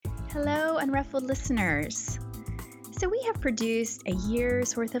Hello, Unruffled listeners. So we have produced a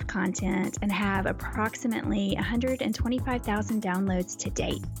year's worth of content and have approximately 125,000 downloads to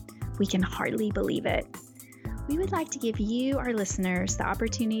date. We can hardly believe it. We would like to give you, our listeners, the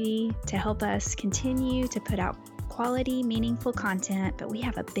opportunity to help us continue to put out quality, meaningful content, but we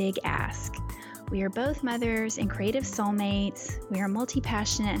have a big ask. We are both mothers and creative soulmates. We are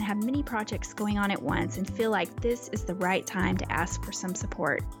multi-passionate and have many projects going on at once and feel like this is the right time to ask for some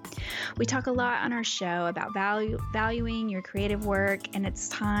support. We talk a lot on our show about valuing your creative work, and it's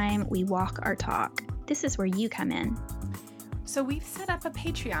time we walk our talk. This is where you come in. So we've set up a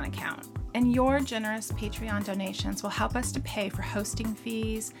Patreon account, and your generous Patreon donations will help us to pay for hosting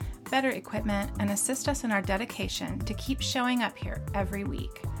fees, better equipment, and assist us in our dedication to keep showing up here every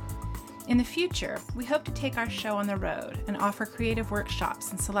week. In the future, we hope to take our show on the road and offer creative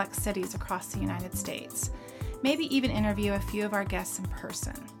workshops in select cities across the United States, maybe even interview a few of our guests in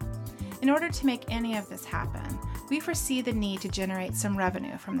person. In order to make any of this happen, we foresee the need to generate some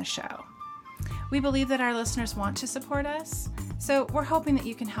revenue from the show. We believe that our listeners want to support us, so we're hoping that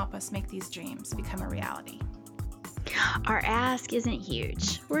you can help us make these dreams become a reality. Our ask isn't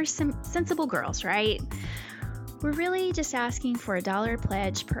huge. We're some sensible girls, right? We're really just asking for $1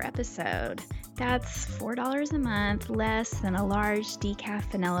 pledge per episode. That's $4 a month, less than a large decaf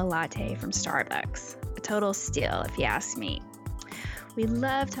vanilla latte from Starbucks. A total steal, if you ask me. We'd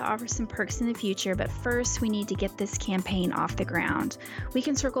love to offer some perks in the future, but first we need to get this campaign off the ground. We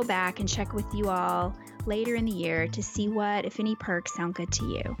can circle back and check with you all later in the year to see what, if any, perks sound good to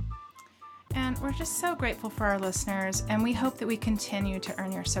you. And we're just so grateful for our listeners, and we hope that we continue to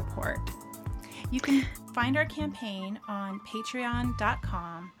earn your support. You can find our campaign on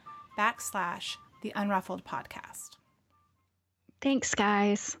patreon.com/The Unruffled Podcast. Thanks,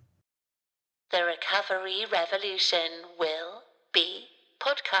 guys. The Recovery Revolution will be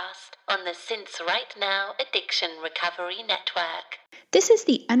podcast on the Since Right Now Addiction Recovery Network. This is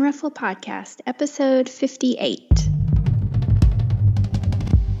the Unruffled Podcast, episode 58.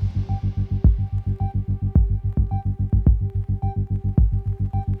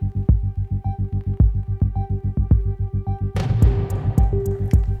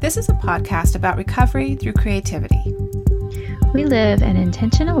 This is a podcast about recovery through creativity. We live an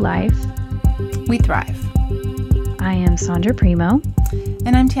intentional life. We thrive. I am Sondra Primo.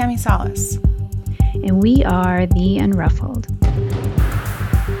 And I'm Tammi Solace. And we are the Unruffled.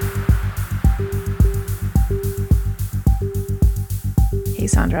 Hey,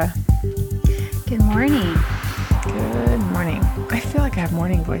 Sondra. Good morning. Good morning. I feel like I have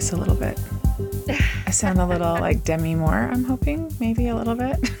morning voice a little bit. I sound a little like Demi Moore, I'm hoping, maybe a little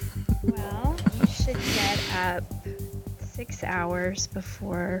bit. Well, you should get up 6 hours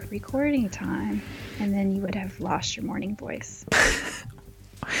before recording time, and then you would have lost your morning voice.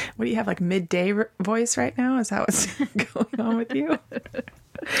 What do you have, like midday voice right now? Is that what's going on with you?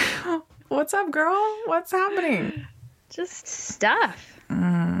 What's up, girl? What's happening? Just stuff.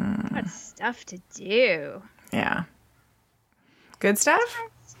 Got stuff to do. Yeah. Good stuff?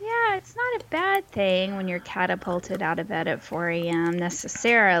 Yeah, it's not a bad thing when you're catapulted out of bed at 4 a.m.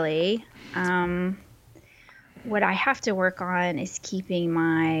 necessarily. What I have to work on is keeping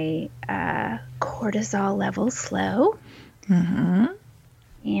my cortisol levels low. Mm-hmm.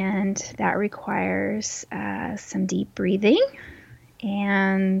 And that requires some deep breathing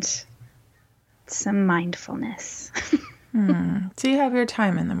and some mindfulness. So you have your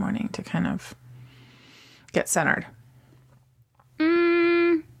time in the morning to kind of get centered.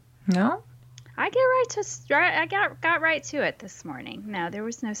 No? I got right to it this morning. No, there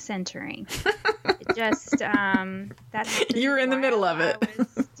was no centering. It just that happened. You were in the middle of it. I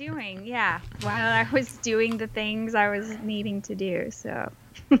was doing, yeah, while I was doing the things I was needing to do. So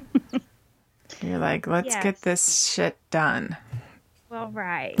you're like, let's get this shit done. Well,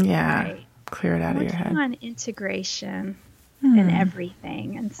 right. Yeah. Right. Clear it out of your head. On integration and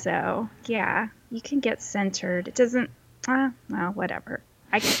everything, and so yeah, you can get centered. It doesn't. Well, whatever.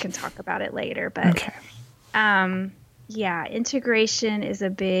 I can talk about it later, but okay. Yeah, integration is a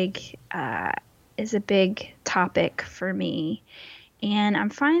big topic for me, and I'm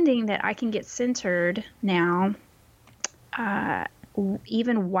finding that I can get centered now,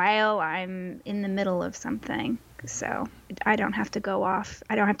 even while I'm in the middle of something. So I don't have to go off.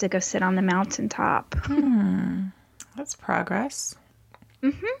 I don't have to go sit on the mountaintop. That's progress.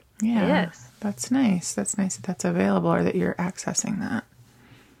 Mm-hmm. Yeah, it is. That's nice. That's nice that that's available or that you're accessing that.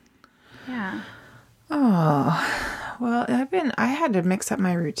 Yeah. Oh, well, I had to mix up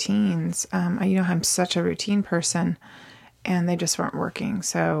my routines. I'm such a routine person and they just weren't working.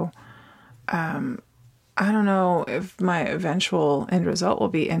 So, I don't know if my eventual end result will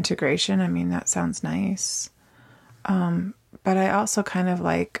be integration. I mean, that sounds nice. But I also kind of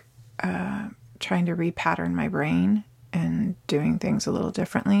like trying to repattern my brain and doing things a little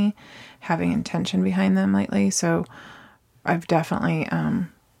differently, having intention behind them lately. So I've been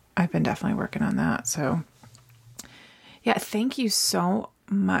definitely working on that. So yeah, thank you so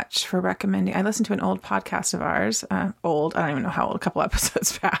much for recommending. I listened to an old podcast of ours, I don't even know how old, a couple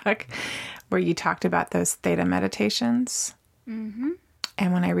episodes back, where you talked about those theta meditations. Mm-hmm.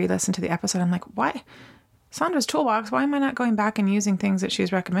 And when I re-listened to the episode, I'm like, why? Sondra's Toolbox, why am I not going back and using things that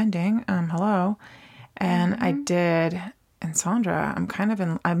she's recommending? Hello. And I did. And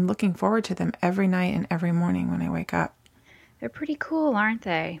Sondra, I'm looking forward to them every night and every morning when I wake up. They're pretty cool, aren't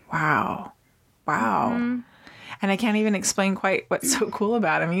they? Wow. Mm-hmm. And I can't even explain quite what's so cool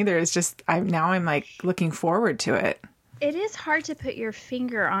about them either. It's just, I'm like looking forward to it. It is hard to put your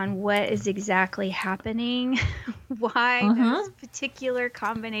finger on what is exactly happening, why those particular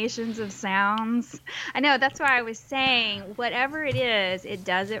combinations of sounds. I know, that's why I was saying, whatever it is, it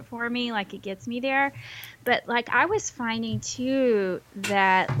does it for me, like it gets me there. But like I was finding too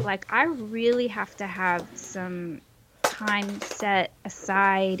that like I really have to have some time set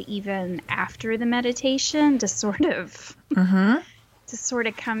aside even after the meditation to sort of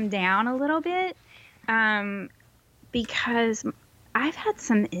come down a little bit. Because I've had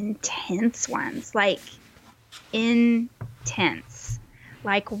some intense ones, like intense,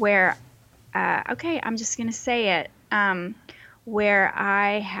 like where, I'm just going to say it, where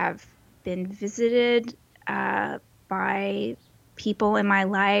I have been visited by people in my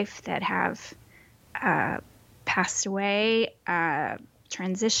life that have passed away,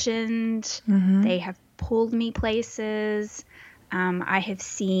 transitioned, they have pulled me places. I have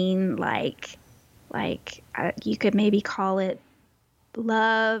seen you could maybe call it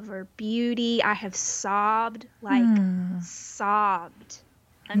love or beauty. I have sobbed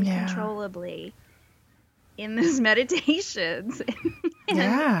uncontrollably in those meditations. And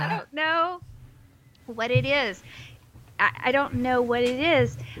I don't know what it is. I don't know what it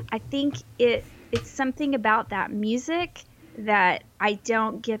is. I think it's something about that music that I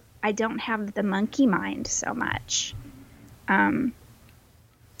don't have the monkey mind so much. I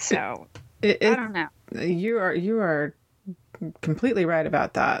don't know. You are completely right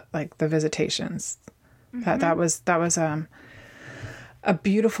about that. Like the visitations, that was a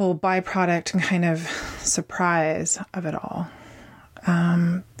beautiful byproduct and kind of surprise of it all.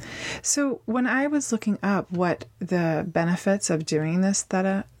 So when I was looking up what the benefits of doing this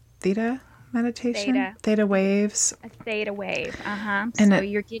theta meditation, theta waves, a theta wave, And so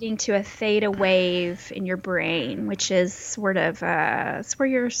you're getting to a theta wave in your brain, which is sort of it's where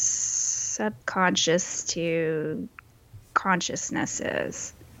your subconscious to consciousness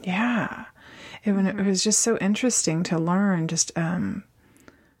is. Yeah, it was just so interesting to learn just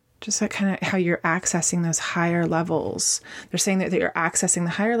like kind of how you're accessing those higher levels. They're saying that you're accessing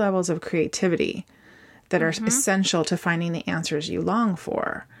the higher levels of creativity that are essential to finding the answers you long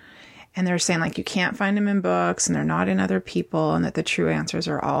for. And they're saying like you can't find them in books and they're not in other people, and that the true answers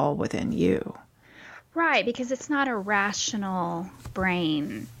are all within you. Right, because it's not a rational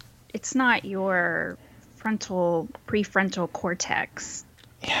brain. It's not your prefrontal cortex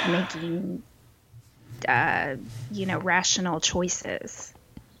making, rational choices.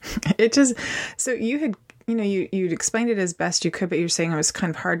 It just, so you had, you'd explained it as best you could, but you're saying it was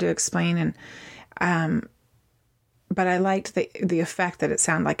kind of hard to explain. And, but I liked the effect that it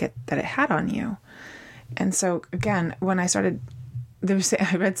sounded like that it had on you. And so again, when I started,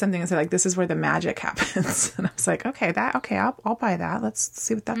 I read something that said like, this is where the magic happens. And I was like, okay, I'll buy that. Let's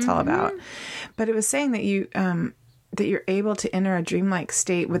see what that's all about. But it was saying that that you're able to enter a dreamlike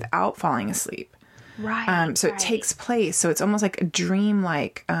state without falling asleep. Right. So it takes place. So it's almost like a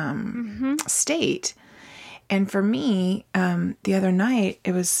dreamlike state. And for me, the other night,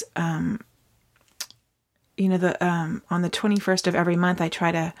 it was, on the 21st of every month, I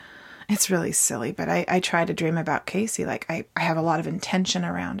try to, it's really silly, but I try to dream about Casey. Like I have a lot of intention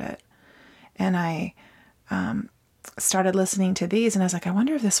around it. And I started listening to these and I was like, I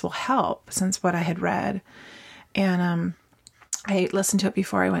wonder if this will help, since what I had read. And I listened to it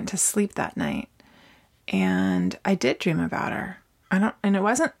before I went to sleep that night. And I did dream about her. And it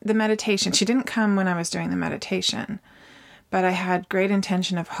wasn't the meditation. She didn't come when I was doing the meditation, but I had great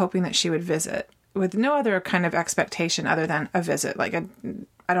intention of hoping that she would visit with no other kind of expectation other than a visit. Like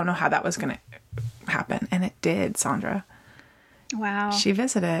I don't know how that was going to happen. And it did, Sondra. Wow. She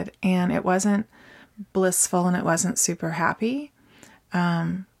visited, and it wasn't blissful and it wasn't super happy.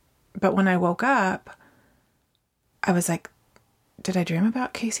 But when I woke up, I was like, did I dream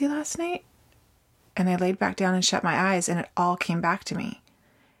about Casey last night? and I laid back down and shut my eyes, and it all came back to me.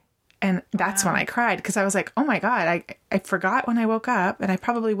 And that's when I cried, because I was like, oh my God, I forgot when I woke up, and I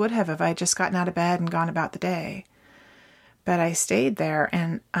probably would have if I had just gotten out of bed and gone about the day. But I stayed there,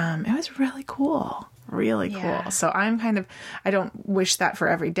 and it was really cool. Really cool. So I'm I don't wish that for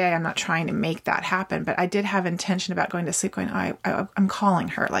every day. I'm not trying to make that happen, but I did have intention about going to sleep going, I'm calling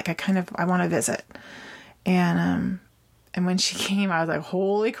her. Like I want to visit. And when she came, I was like,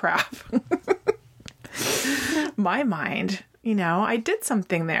 holy crap. My mind, I did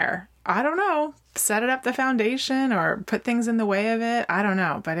something there. I don't know, set it up the foundation or put things in the way of it. I don't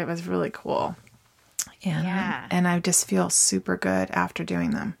know, but it was really cool. And I just feel super good after doing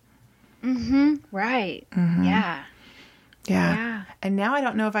them. Mm-hmm. Right. Mm-hmm. Yeah. And now I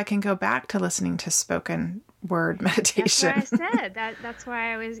don't know if I can go back to listening to spoken word meditation. That's what I said. That's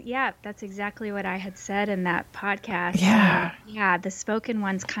why I was, that's exactly what I had said in that podcast. Yeah. The spoken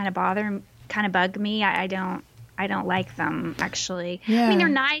ones kind of bug me. I don't like them, actually. Yeah. I mean, they're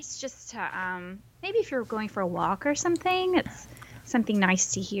nice just to, maybe if you're going for a walk or something, it's something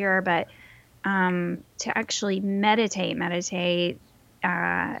nice to hear, but to actually meditate,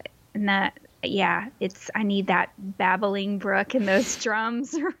 and that, I need that babbling brook and those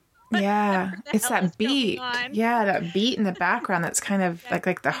drums. Yeah, it's that beat. Yeah, that beat in the background that's kind of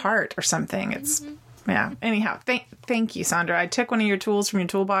like the heart or something. It's, yeah. Anyhow, thank you, Sondra. I took one of your tools from your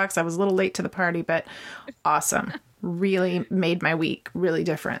toolbox. I was a little late to the party, but awesome. Really made my week really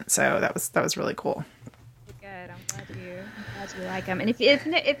different. So that was really cool. Good. I'm glad you like them. And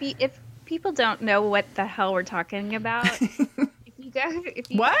if people don't know what the hell we're talking about, if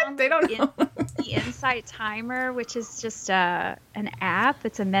you what? They don't know. The Insight Timer, which is just an app.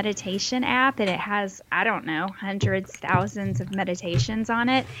 It's a meditation app, and it has, I don't know, hundreds, thousands of meditations on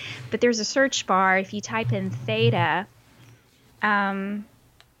it. But there's a search bar. If you type in theta,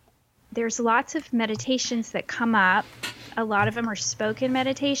 there's lots of meditations that come up. A lot of them are spoken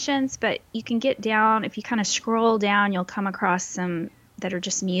meditations, but you can get down, if you kind of scroll down, you'll come across some that are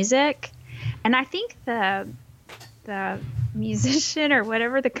just music. And I think the musician or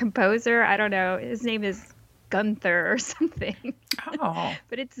whatever, the composer, I don't know, his name is Gunther or something. Oh.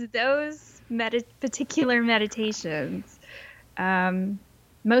 But it's those particular meditations.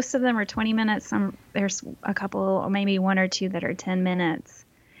 Most of them are 20 minutes. There's a couple, or maybe one or two that are 10 minutes.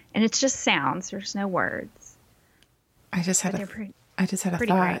 And it's just sounds. There's no words. I just had a thought.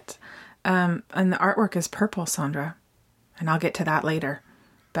 Great. And the artwork is purple, Sondra. And I'll get to that later.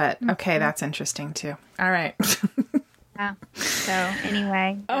 But okay, that's interesting too. All right. Yeah. So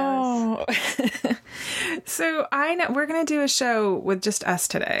anyway. Oh. So I know we're going to do a show with just us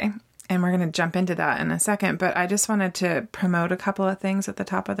today, and we're going to jump into that in a second. But I just wanted to promote a couple of things at the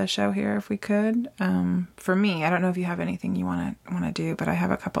top of the show here, if we could. For me, I don't know if you have anything you want to do, but I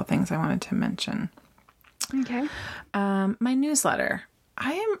have a couple of things I wanted to mention. Okay. My newsletter.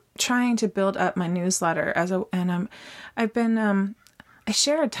 I am trying to build up my newsletter I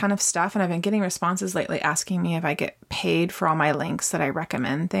share a ton of stuff, and I've been getting responses lately asking me if I get paid for all my links that I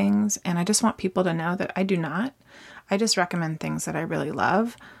recommend things. And I just want people to know that I do not. I just recommend things that I really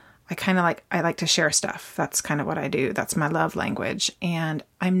love. I like to share stuff. That's kind of what I do. That's my love language. And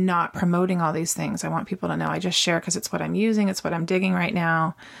I'm not promoting all these things. I want people to know I just share because it's what I'm using. It's what I'm digging right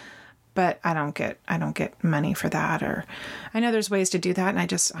now. But I don't get money for that. Or I know there's ways to do that.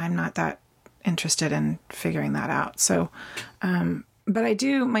 And I'm not that interested in figuring that out. So, but I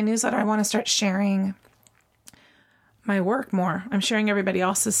do my newsletter. I want to start sharing my work more. I'm sharing everybody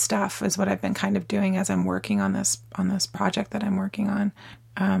else's stuff is what I've been kind of doing as I'm working on this project that I'm working on.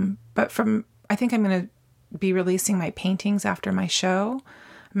 But I think I'm going to be releasing my paintings after my show.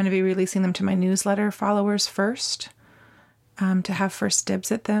 I'm going to be releasing them to my newsletter followers first, to have first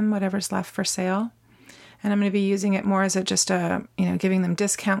dibs at them, whatever's left for sale. And I'm going to be using it more as giving them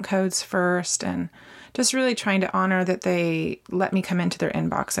discount codes first, and just really trying to honor that they let me come into their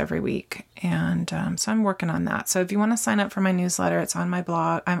inbox every week. And so I'm working on that. So if you want to sign up for my newsletter, it's on my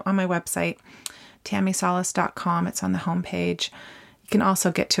blog. I'm on my website, tammisolace.com. It's on the homepage. You can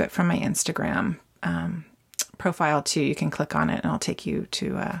also get to it from my Instagram profile too. You can click on it, and it'll take you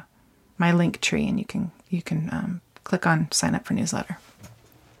to my link tree, and you can click on sign up for newsletter.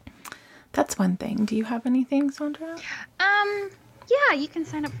 That's one thing. Do you have anything, Sondra? Yeah, you can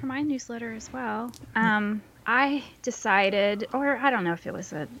sign up for my newsletter as well. I decided, or I don't know if it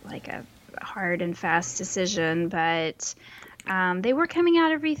was a hard and fast decision, but they were coming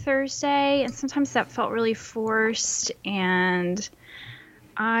out every Thursday, and sometimes that felt really forced, and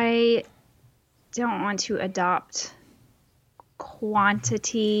I don't want to adopt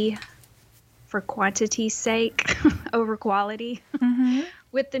quantity for quantity's sake over quality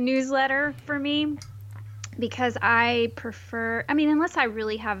with the newsletter for me, because I prefer, unless I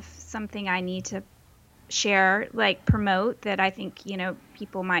really have something I need to share, like promote, that I think,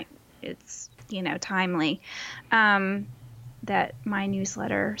 people might, it's, timely, that my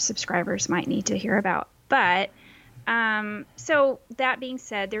newsletter subscribers might need to hear about. But so that being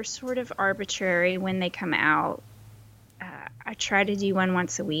said, they're sort of arbitrary when they come out. I try to do one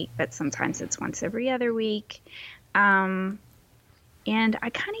once a week, but sometimes it's once every other week. And I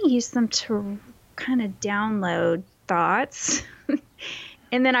kind of use them to kind of download thoughts.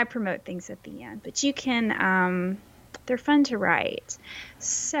 And then I promote things at the end. But you can, they're fun to write.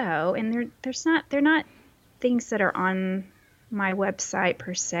 So, and they're not things that are on my website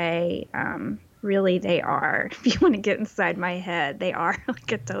per se. Really, they are. If you want to get inside my head, they are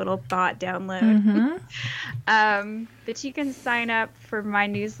like a total thought download. But you can sign up for my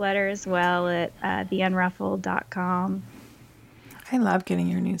newsletter as well at theunruffled.com. I love getting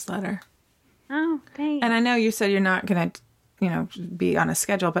your newsletter. Oh, thanks. And I know you said you're not going to, be on a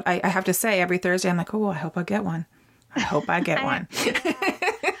schedule, but I have to say every Thursday I'm like, oh, I hope I get one. I hope I get one.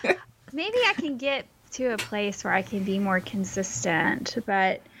 Maybe I can get to a place where I can be more consistent,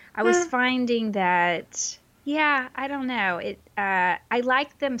 but I was finding that, I don't know. I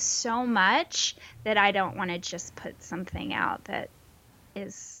like them so much that I don't want to just put something out that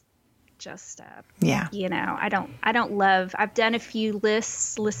is just, I don't love, I've done a few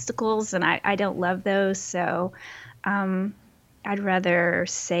listicles and I don't love those. So, I'd rather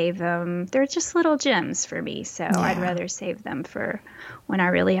save them. They're just little gems for me. So I'd rather save them for when I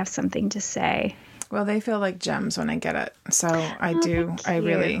really have something to say. Well, they feel like gems when I get it. So I do. I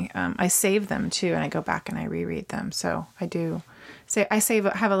really, I save them too. And I go back and I reread them. So I do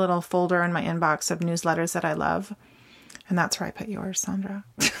have a little folder in my inbox of newsletters that I love. And that's where I put yours, Sondra.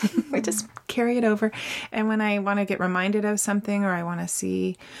 I just carry it over. And when I want to get reminded of something or I want to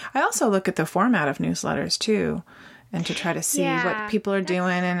see, I also look at the format of newsletters too. And to try to see what people are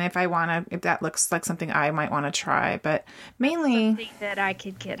doing, and if that looks like something I might want to try, but mainly something that I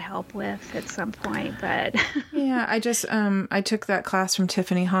could get help with at some point. But I just I took that class from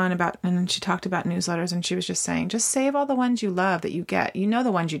Tiffany Hahn and she talked about newsletters, and she was just saying, just save all the ones you love that you get.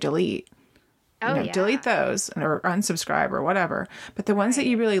 The ones you delete. Delete those or unsubscribe or whatever. But the ones that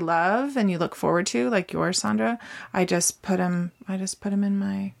you really love and you look forward to, like yours, Sondra, I just put them in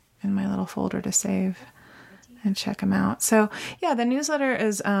my little folder to save. And check them out. So, the newsletter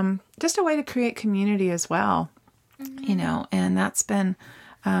is just a way to create community as well, and that's been,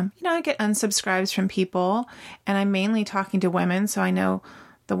 I get unsubscribes from people, and I'm mainly talking to women. So I know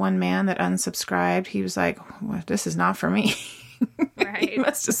the one man that unsubscribed, he was like, well, this is not for me. Right. He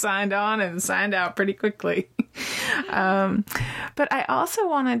must have signed on and signed out pretty quickly. But I also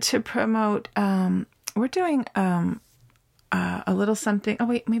wanted to promote, we're doing a little something. Oh,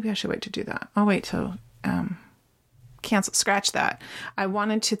 wait, maybe I should wait to do that. I'll wait till... scratch that. I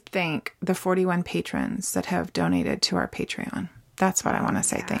wanted to thank the 41 patrons that have donated to our Patreon. That's what I want to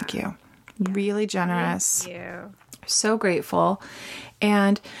say. Thank you. Really generous. Thank you. So grateful.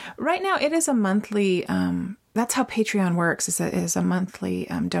 And right now it is a monthly, that's how Patreon works, is a monthly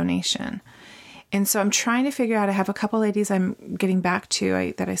donation. And so I'm trying to figure out, I have a couple ladies I'm getting back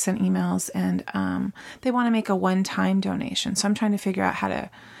to that I sent emails, and they want to make a one-time donation. So I'm trying to figure out how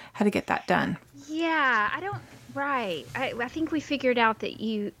to get that done. Yeah, Right. I think we figured out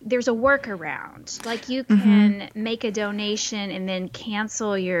that there's a workaround. Like you can make a donation and then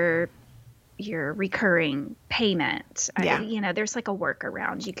cancel your recurring payment. Yeah. There's like a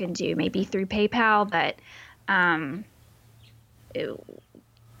workaround you can do, maybe through PayPal, but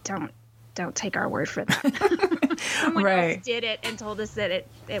don't take our word for that. Someone else did it and told us that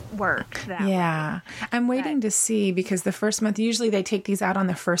it worked that way. I'm waiting to see, because the first month, usually they take these out on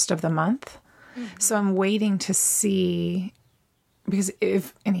the first of the month. So I'm waiting to see, because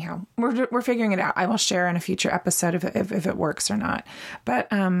we're figuring it out. I will share in a future episode if it works or not. But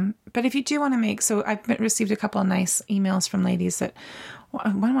if you do want to make, so I've received a couple of nice emails from ladies that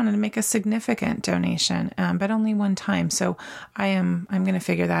one wanted to make a significant donation, but only one time. So I'm going to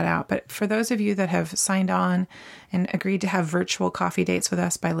figure that out. But for those of you that have signed on and agreed to have virtual coffee dates with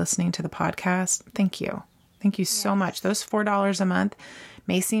us by listening to the podcast, thank you. Thank you so much. Those $4 a month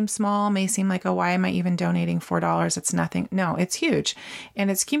may seem small, may seem like, oh, why am I even donating $4? It's nothing. No, it's huge,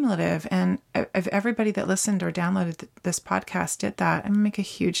 and it's cumulative. And if everybody that listened or downloaded this podcast did that, it would make a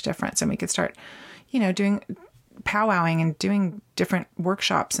huge difference. And we could start, doing powwowing and doing different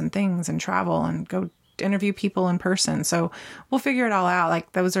workshops and things and travel and go interview people in person. So we'll figure it all out.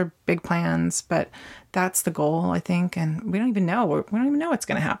 Like, those are big plans, but that's the goal, I think. And we don't even know. We don't even know what's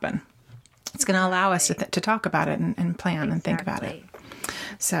going to happen. it's going to allow us to talk about it and plan and think about it.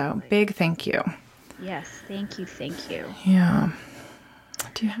 So big thank you. Yes. Thank you. Thank you. Yeah.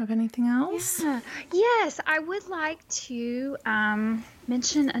 Do you have anything else? Yeah. Yes, I would like to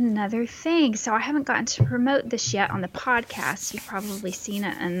mention another thing. So I haven't gotten to promote this yet on the podcast. You've probably seen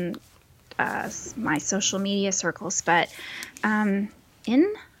it in my social media circles, but in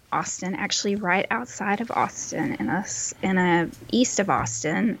Austin, actually right outside of Austin, in a east of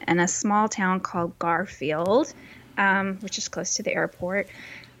Austin, in a small town called Garfield, which is close to the airport,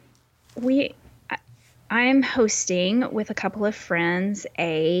 I'm hosting with a couple of friends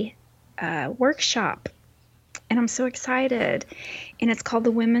a workshop, and I'm so excited. And it's called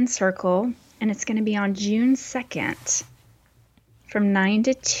the Women's Circle, and it's going to be on June 2nd from 9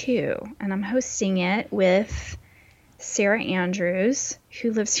 to 2. And I'm hosting it with Sarah Andrews,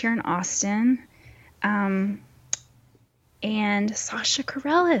 who lives here in Austin, and Sasha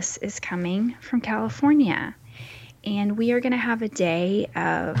Corellis is coming from California. And we are going to have a day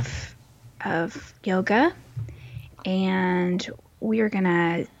of yoga, and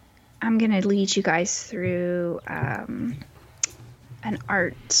I'm gonna lead you guys through an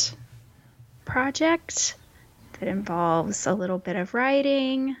art project that involves a little bit of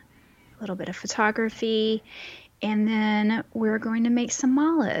writing, a little bit of photography, and then we're going to make some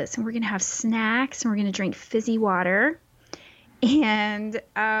malas, and we're going to have snacks, and we're going to drink fizzy water, and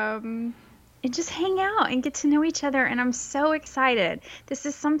just hang out and get to know each other. And I'm so excited. This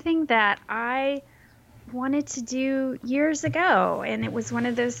is something that I wanted to do years ago, and it was one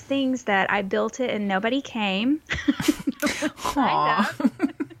of those things that I built it and nobody came.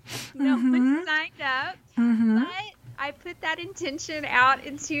 No one signed up. But I put that intention out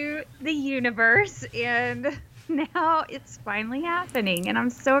into the universe, and now it's finally happening, and I'm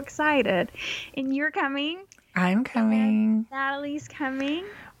so excited. And you're coming. I'm coming. And Natalie's coming.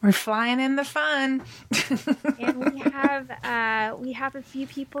 We're flying in the fun. And we have a few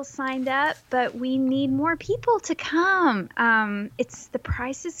people signed up, but we need more people to come. The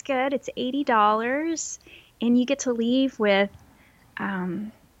price is good. It's $80, and you get to leave with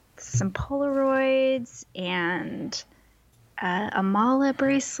some Polaroids and a mala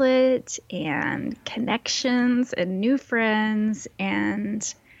bracelet and connections and new friends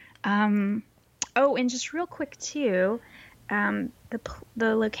and and just real quick too.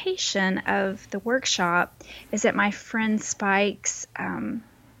 The location of the workshop is at my friend Spike's.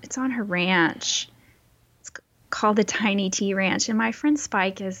 It's on her ranch. It's called the Tiny Tea Ranch, and my friend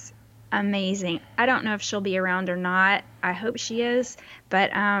Spike is amazing. I don't know if she'll be around or not. I hope she is,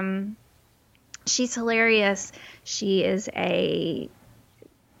 but she's hilarious. She is a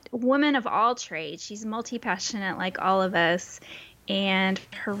woman of all trades. She's multi-passionate like all of us. And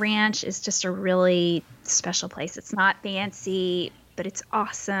her ranch is just a really special place. It's not fancy, but it's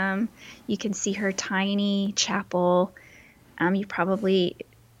awesome. You can see her tiny chapel. You probably,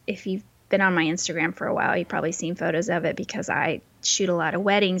 if you've been on my Instagram for a while, you've probably seen photos of it because I shoot a lot of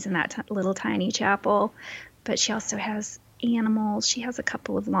weddings in that little tiny chapel. But she also has animals. She has a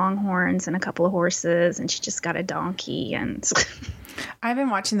couple of longhorns and a couple of horses, and she just got a donkey. And I've been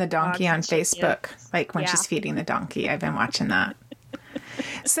watching the donkey on Facebook, like when she's feeding the donkey. I've been watching that.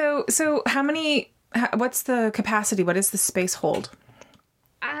 So what's the capacity? What does the space hold?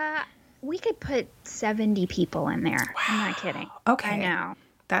 We could put 70 people in there. Wow. I'm not kidding. Okay. I know.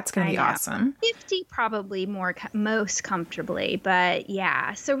 That's going to be awesome. 50 probably most comfortably, but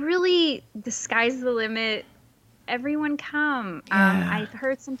yeah. So really, the sky's the limit. Everyone come. Yeah. I've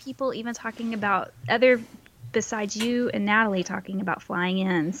heard some people even talking about besides you and Natalie, talking about flying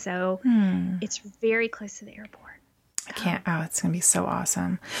in. So it's very close to the airport. I can't. It's going to be so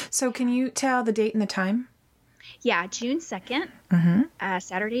awesome. So can you tell the date and the time? Yeah, June 2nd.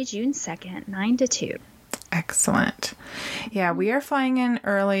 Saturday, June 2nd, 9 to 2. Excellent. Yeah, we are flying in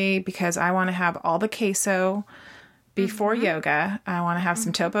early because I want to have all the queso before yoga. I want to have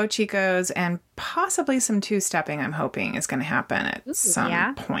some Topo Chicos and possibly some two-stepping, I'm hoping is going to happen at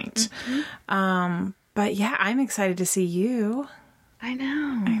some point. But yeah, I'm excited to see you. I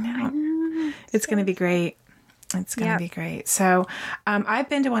know. It's going to be great. It's going to be great. So I've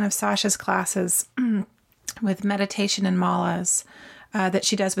been to one of Sasha's classes with meditation and malas that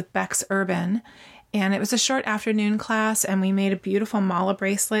she does with Bex Urban. And it was a short afternoon class, and we made a beautiful mala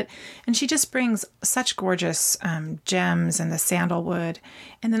bracelet. And she just brings such gorgeous gems and the sandalwood,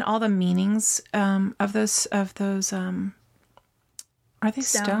 and then all the meanings of those. Are they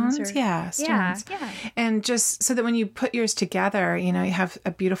stones? Yeah, stones. Yeah. And just so that when you put yours together, you have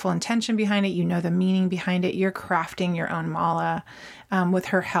a beautiful intention behind it. You know the meaning behind it. You're crafting your own mala with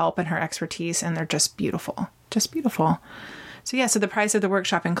her help and her expertise, and they're just beautiful. Just beautiful. So the price of the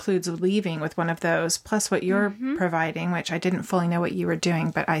workshop includes leaving with one of those, plus what you're providing, which I didn't fully know what you were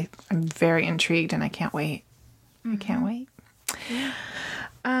doing, but I'm very intrigued and I can't wait. I can't wait.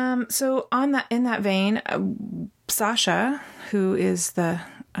 So in that vein, Sasha, who is the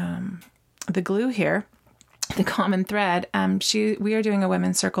glue here, the common thread, we are doing a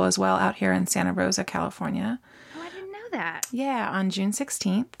women's circle as well out here in Santa Rosa, California. Oh, I didn't know that. Yeah, on June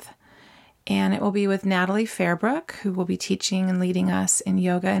 16th. And it will be with Natalie Fairbrook, who will be teaching and leading us in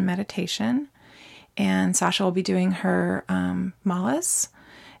yoga and meditation. And Sasha will be doing her malas.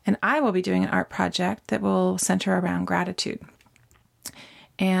 And I will be doing an art project that will center around gratitude.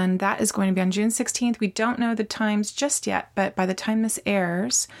 And that is going to be on June 16th. We don't know the times just yet, but by the time this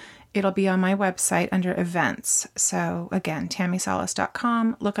airs, it'll be on my website under events. So again,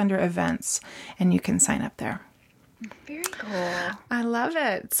 TammiSalas.com, look under events, and you can sign up there. Very cool. I love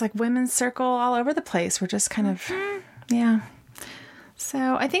it. It's like women's circle all over the place. We're just kind of, yeah.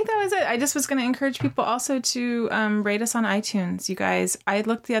 So I think that was it. I just was going to encourage people also to rate us on iTunes, you guys. I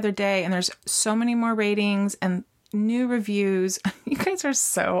looked the other day and there's so many more ratings and new reviews. You guys are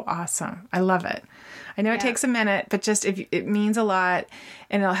so awesome. I love it. I know it takes a minute, but just it means a lot,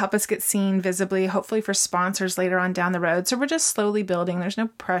 and it'll help us get seen visibly, hopefully for sponsors later on down the road. So we're just slowly building. There's no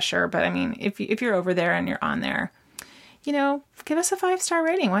pressure, but I mean, if you're over there and you're on there, give us a 5-star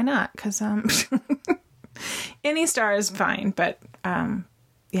rating. Why not? Because any star is fine, but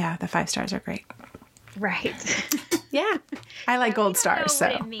the 5 stars are great. Right. Yeah, I like gold stars.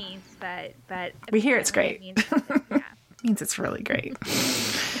 I don't know what it means, but we hear it's great. It means it's really great.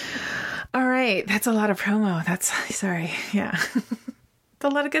 All right, that's a lot of promo. Sorry. Yeah, it's a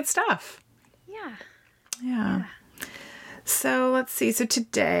lot of good stuff. Yeah. So let's see. So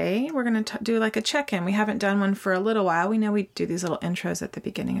today we're going to do like a check-in. We haven't done one for a little while. We know we do these little intros at the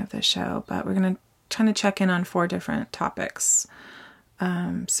beginning of the show, but we're going to try to check in on 4 different topics: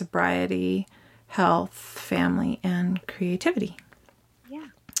 sobriety, health, family, and creativity. Yeah.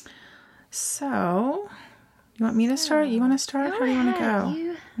 So, you want me to start? You want to start? Or do you want to go?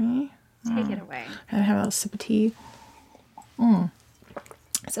 Me? Take it away. I have a little sip of tea.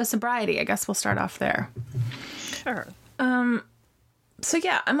 So sobriety, I guess we'll start off there. Sure. So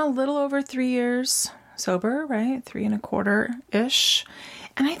yeah, I'm a little over 3 years sober, right? 3.25-ish.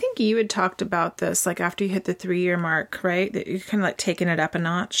 And I think you had talked about this, like after you hit the 3-year mark, right? That you're kind of like taking it up a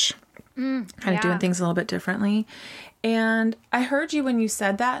notch, kind of doing things a little bit differently. And I heard you when you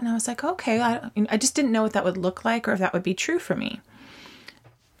said that, and I was like, okay, I just didn't know what that would look like or if that would be true for me.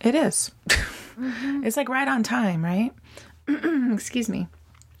 It is. It's like right on time, right? Excuse me.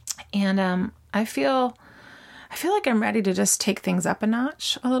 And I feel like I'm ready to just take things up a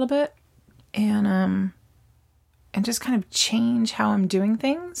notch a little bit, and just kind of change how I'm doing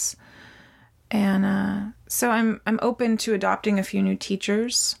things. And so I'm open to adopting a few new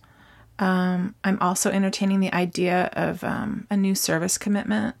teachers. I'm also entertaining the idea of a new service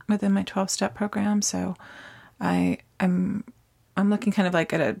commitment within my 12-step program. So I'm looking kind of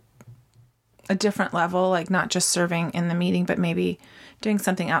like at a different level, like not just serving in the meeting, but maybe doing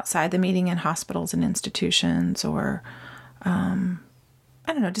something outside the meeting in hospitals and institutions, or I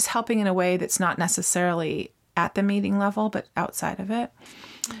don't know, just helping in a way that's not necessarily at the meeting level, but outside of it.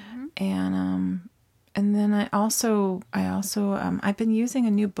 And then I also I've been using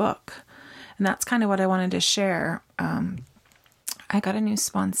a new book, and that's kind of what I wanted to share. I got a new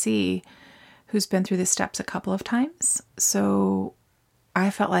sponsee who's been through the steps a couple of times. So I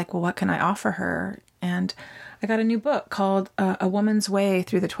felt like, well, what can I offer her? And I got a new book called A Woman's Way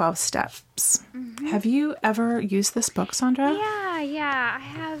Through the 12 Steps. Have you ever used this book, Sondra? Yeah. I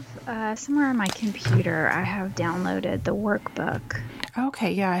have somewhere on my computer, I have downloaded the workbook.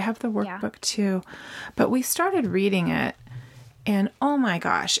 Okay, yeah, I have the workbook too. But we started reading it, and oh my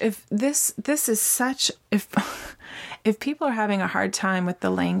gosh, if this is such, if people are having a hard time with the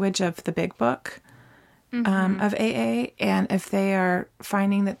language of the big book of AA, and if they are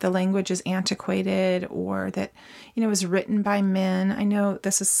finding that the language is antiquated, or that, it was written by men, I know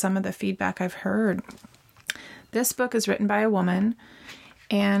this is some of the feedback I've heard. This book is written by a woman,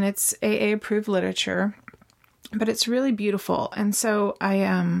 and it's AA approved literature, but it's really beautiful. And so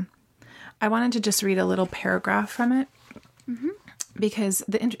I wanted to just read a little paragraph from it, because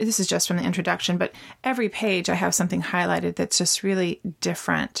this is just from the introduction, but every page I have something highlighted that's just really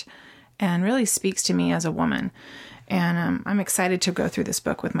different and really speaks to me as a woman. And I'm excited to go through this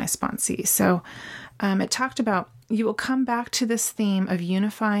book with my sponsee. So it talked about, you will come back to this theme of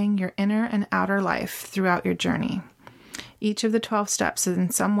unifying your inner and outer life throughout your journey. Each of the 12 steps in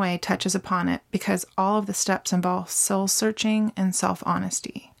some way touches upon it, because all of the steps involve soul searching and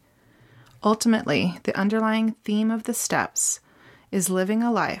self-honesty. Ultimately, the underlying theme of the steps is living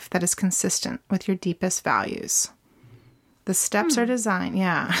a life that is consistent with your deepest values. The steps are designed,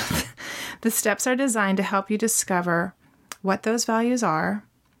 the steps are designed to help you discover what those values are,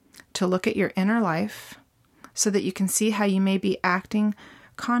 to look at your inner life so that you can see how you may be acting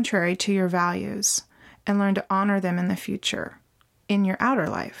contrary to your values and learn to honor them in the future, in your outer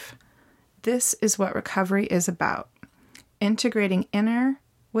life. This is what recovery is about, integrating inner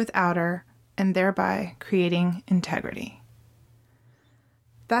with outer and thereby creating integrity.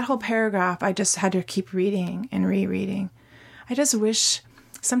 That whole paragraph, I just had to keep reading and rereading. I just wish,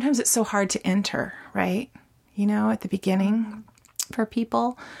 sometimes it's so hard to enter, right? At the beginning for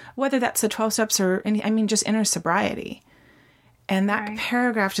people, whether that's the 12 steps or just inner sobriety. And that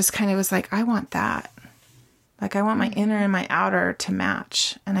paragraph just kind of was like, I want that. Like, I want my inner and my outer to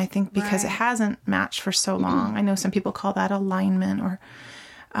match. And I think because it hasn't matched for so long, I know some people call that alignment or,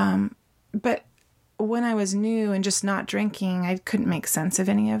 but when I was new and just not drinking, I couldn't make sense of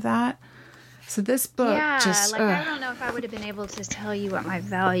any of that. So this book I don't know if I would have been able to tell you what my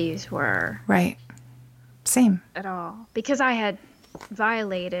values were. Right. Same. At all. Because I had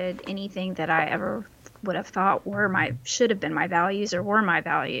violated anything that I ever would have thought should have been my values or were my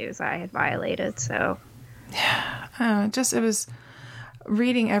values. I had violated, so. Yeah. It was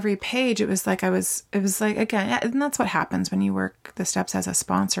reading every page. It was like, again, and that's what happens when you work the steps as a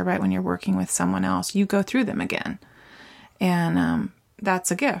sponsor, right? When you're working with someone else, you go through them again. And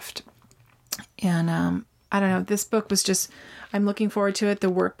that's a gift. And I don't know, this book was just, I'm looking forward to it.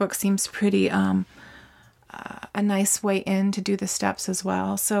 The workbook seems pretty, a nice way in to do the steps as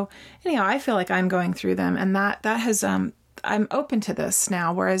well. So anyhow, I feel like I'm going through them, and that has, I'm open to this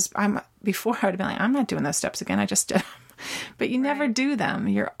now. Whereas before I would have been like, I'm not doing those steps again. I just did them. But you never do them.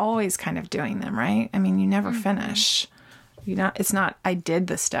 You're always kind of doing them, right? I mean, you never finish. It's not, I did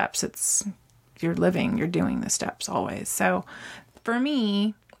the steps. It's you're doing the steps always. So for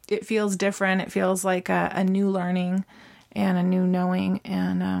me, it feels different. It feels like a new learning and a new knowing.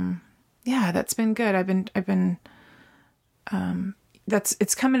 And, that's been good.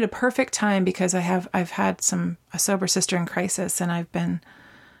 It's come at a perfect time because I've had a sober sister in crisis, and I've been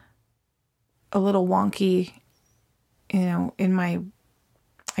a little wonky, in my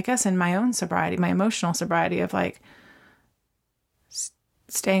own sobriety, my emotional sobriety of like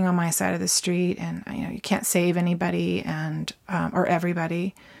staying on my side of the street, and, you can't save anybody and, or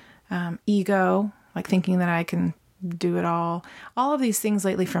everybody, ego, like thinking that I can do it all. All of these things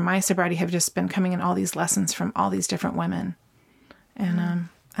lately from my sobriety have just been coming in all these lessons from all these different women. And,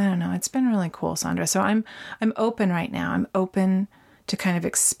 I don't know, it's been really cool, Sondra. So I'm open right now. I'm open to kind of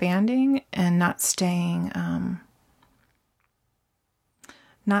expanding and not staying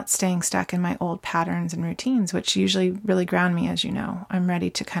stuck in my old patterns and routines, which usually really ground me, as you know. I'm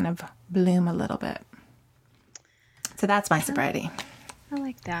ready to kind of bloom a little bit. So that's my sobriety. I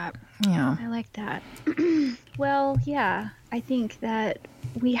like that. Yeah. I like that. Well, yeah, I think that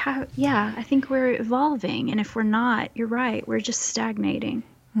I think we're evolving. And if we're not, you're right, we're just stagnating.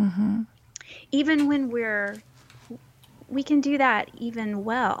 Mm-hmm. Even when we can do that even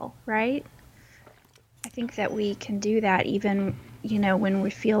well, right? I think that we can do that even, when we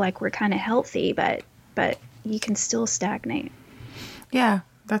feel like we're kind of healthy, but you can still stagnate. Yeah.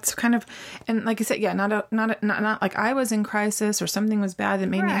 That's kind of, and like you said, not like I was in crisis or something was bad that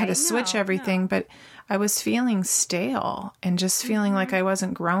made me had to switch everything, but I was feeling stale and just feeling like I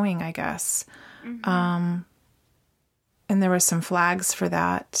wasn't growing, I guess. And there were some flags for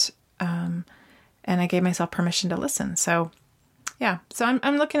that. And I gave myself permission to listen. So yeah, so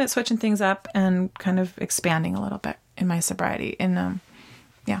I'm looking at switching things up and kind of expanding a little bit in my sobriety. And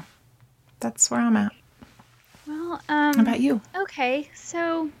that's where I'm at. Well, how about you? Okay,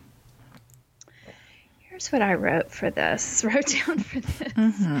 so here's what I wrote down for this.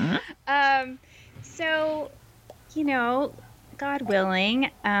 Mm-hmm. So, God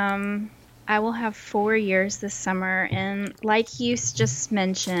willing, I will have 4 years this summer, and like you just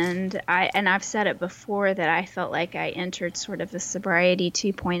mentioned, I've said it before that I felt like I entered sort of a sobriety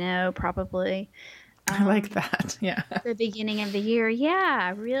 2.0, probably. I like that. Yeah. The beginning of the year.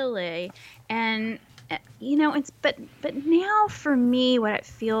 Yeah, really. And but now for me, what it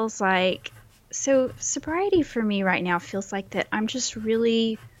feels like, so sobriety for me right now feels like that I'm just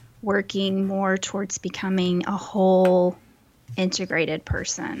really working more towards becoming a whole integrated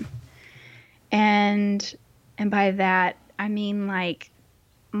person. And by that, I mean like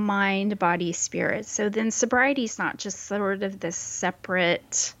mind, body, spirit. So then sobriety is not just sort of this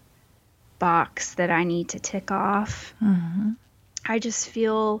separate box that I need to tick off. Mm-hmm. I just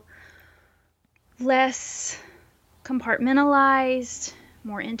feel less compartmentalized,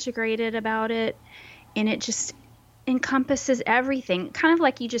 more integrated about it. And it just encompasses everything, kind of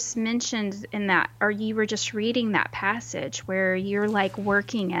like you just mentioned in that, or you were just reading that passage where you're like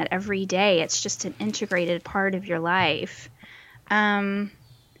working at every day. It's just an integrated part of your life.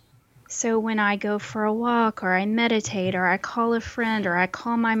 So when I go for a walk, or I meditate, or I call a friend, or I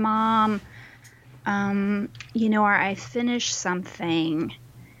call my mom, or I finish something,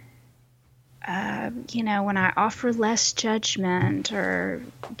 when I offer less judgment or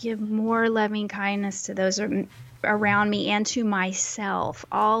give more loving kindness to those around me and to myself,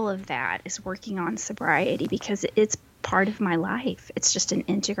 all of that is working on sobriety, because it's part of my life. It's just an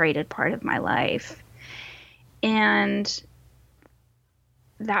integrated part of my life. And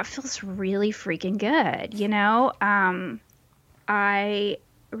that feels really freaking good. I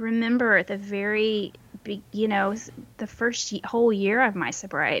remember at the very, the first whole year of my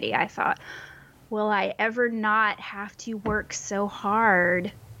sobriety, I thought, will I ever not have to work so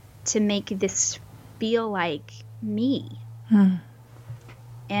hard to make this feel like me?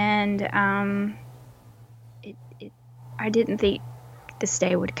 And I didn't think this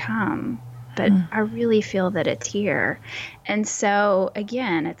day would come, but I really feel that it's here. And so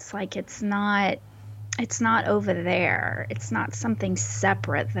again, it's like it's not over there. It's not something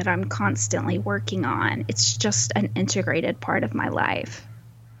separate that I'm constantly working on. It's just an integrated part of my life.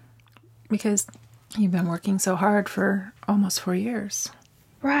 Because you've been working so hard for almost 4 years.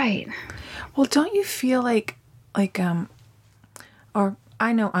 Right. Well, don't you feel like, or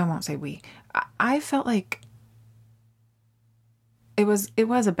I know I won't say we, I felt like it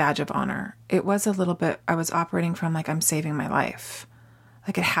was a badge of honor. It was a little bit, I was operating from like, I'm saving my life.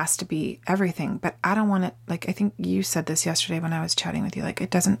 Like it has to be everything, but I don't want it. Like, I think you said this yesterday when I was chatting with you, like it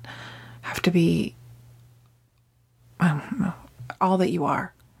doesn't have to be all that you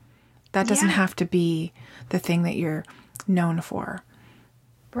are. That doesn't have to be the thing that you're known for.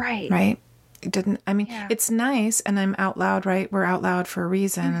 Right. Right. It didn't, I mean, it's nice. And I'm out loud, right? We're out loud for a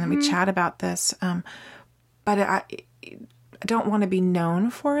reason. And we chat about this. But I don't want to be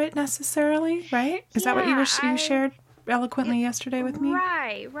known for it necessarily. Right. Is that what you shared eloquently yesterday with me?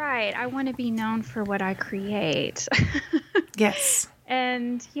 Right. I want to be known for what I create. Yes.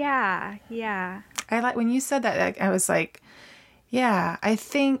 And yeah. I like when you said that, I was like, yeah, I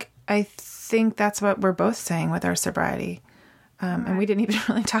think that's what we're both saying with our sobriety. And we didn't even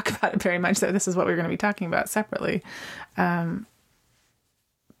really talk about it very much, so this is what we're going to be talking about separately. But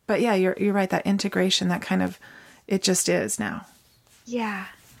yeah, you're right. That integration, that kind of, it just is now. Yeah.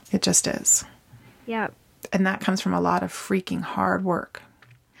 It just is. Yep. And that comes from a lot of freaking hard work.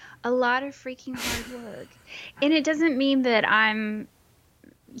 A lot of freaking hard work. And it doesn't mean that I'm,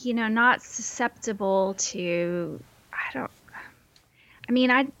 not susceptible to, I don't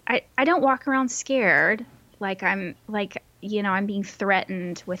walk around scared like I'm being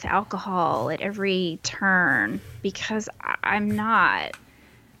threatened with alcohol at every turn, because I'm not.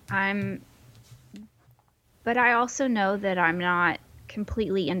 But I also know that I'm not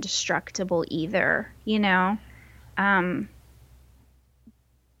completely indestructible either,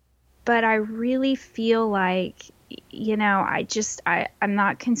 but I really feel like, I'm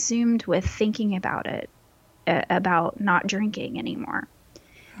not consumed with thinking about it, about not drinking anymore.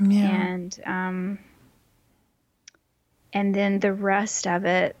 Yeah. And then the rest of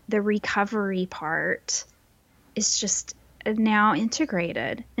it, the recovery part, is just now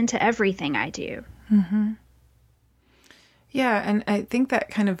integrated into everything I do. Mm-hmm. Yeah, and I think that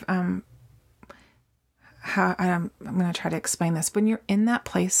kind of how I'm going to try to explain this. When you're in that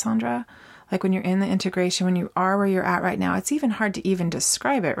place, Sondra, like when you're in the integration, when you are where you're at right now, it's even hard to even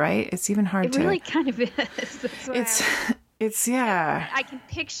describe it, right? It's even hard to... It really kind of is. That's why it's yeah. I can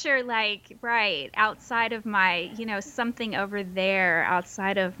picture outside of my, something over there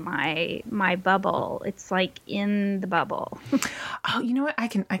outside of my bubble. It's like in the bubble. Oh, you know what? I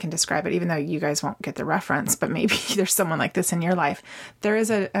can describe it, even though you guys won't get the reference, but maybe there's someone like this in your life. There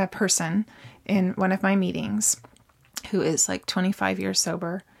is a person in one of my meetings who is like 25 years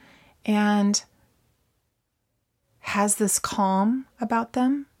sober and has this calm about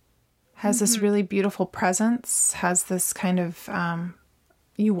them. Has this really beautiful presence, has this kind of,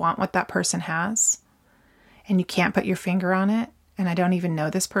 you want what that person has, and you can't put your finger on it. And I don't even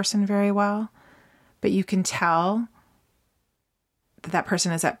know this person very well, but you can tell that that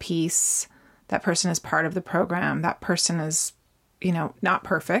person is at peace. That person is part of the program. That person is, not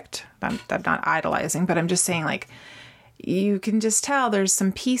perfect. I'm not idolizing, but I'm just saying, like, you can just tell there's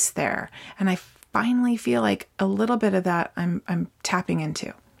some peace there. And I finally feel like a little bit of that I'm tapping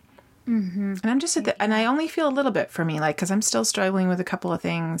into. Mm-hmm. And I'm just and I only feel a little bit for me, like, because I'm still struggling with a couple of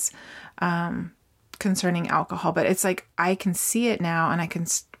things, because concerning alcohol, but it's like I can see it now, and I can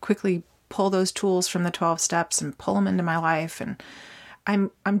quickly pull those tools from the 12 steps and pull them into my life, and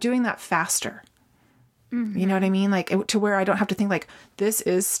I'm doing that faster. Mm-hmm. You know what I mean? Like to where I don't have to think like, this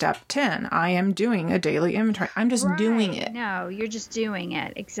is step 10. I am doing a daily inventory. I'm just doing it. No, you're just doing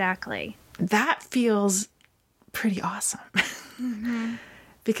it. Exactly. That feels pretty awesome. Mm-hmm.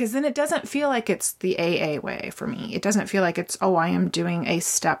 Because then it doesn't feel like it's the AA way for me. It doesn't feel like it's, I am doing a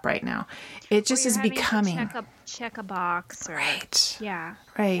step right now. It just is becoming. Check a box. Or, right. Yeah.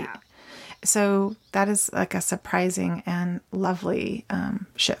 Right. Yeah. So that is like a surprising and lovely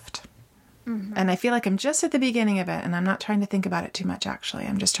shift. Mm-hmm. And I feel like I'm just at the beginning of it, and I'm not trying to think about it too much, actually.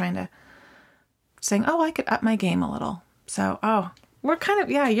 I'm just trying to saying, I could up my game a little. So, we're kind of,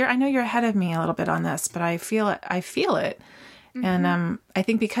 I know you're ahead of me a little bit on this, but I feel it. Mm-hmm. And I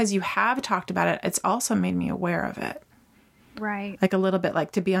think because you have talked about it, it's also made me aware of it. Right. Like a little bit,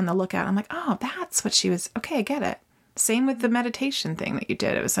 like to be on the lookout. I'm like, that's what she was. Okay, I get it. Same with the meditation thing that you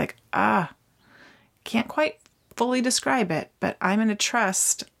did. It was like, can't quite fully describe it, but I'm going to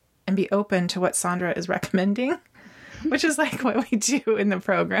trust and be open to what Sondra is recommending, which is like what we do in the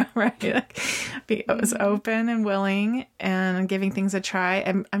program, right? Like be open and willing and giving things a try.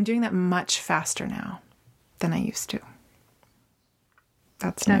 I'm doing that much faster now than I used to.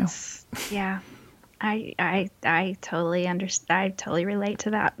 That's new. Yeah. I totally understand. I totally relate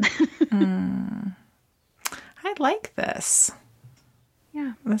to that. I like this.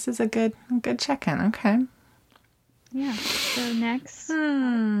 Yeah. This is a good check-in. Okay. Yeah. So next.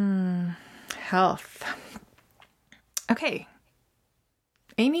 Health. Okay.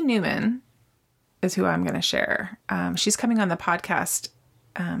 Amy Newman is who I'm going to share. She's coming on the podcast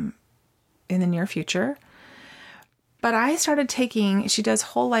in the near future. But I started she does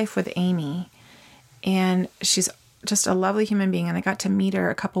Whole Life with Amy, and she's just a lovely human being. And I got to meet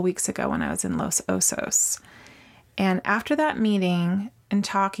her a couple weeks ago when I was in Los Osos. And after that meeting and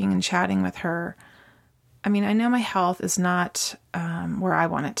talking and chatting with her, I mean, I know my health is not where I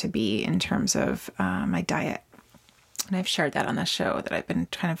want it to be in terms of my diet. And I've shared that on the show that I've been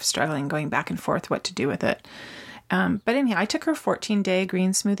kind of struggling, going back and forth what to do with it. But anyhow, I took her 14-day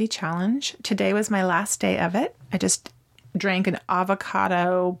green smoothie challenge. Today was my last day of it. I just drank an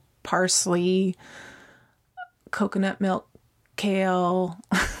avocado, parsley, coconut milk, kale,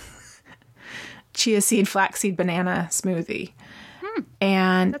 chia seed, flaxseed, banana smoothie.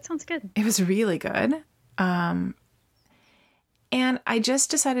 And that sounds good. It was really good. And I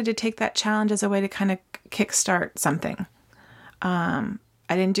just decided to take that challenge as a way to kind of kickstart something. I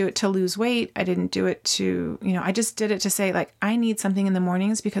didn't do it to lose weight. I didn't do it to, I just did it to say, like, I need something in the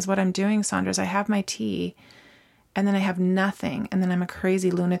mornings, because what I'm doing, Sondra, is I have my tea and then I have nothing. And then I'm a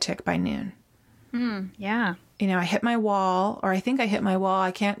crazy lunatic by noon. Yeah. I hit my wall, or I think I hit my wall.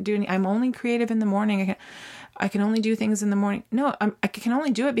 I can't do I'm only creative in the morning. I can only do things in the morning. No, I can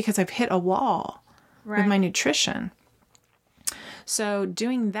only do it because I've hit a wall with my nutrition. So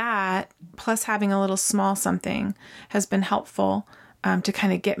doing that, plus having a little small something, has been helpful to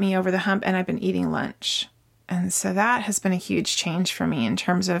kind of get me over the hump. And I've been eating lunch. And so that has been a huge change for me in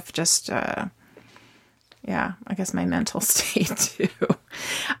terms of just, I guess my mental state too.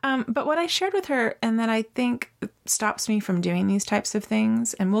 But what I shared with her, and that I think stops me from doing these types of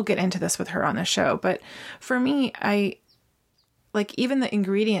things, and we'll get into this with her on the show, but for me, like even the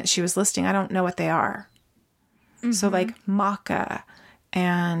ingredients she was listing, I don't know what they are. Mm-hmm. So like maca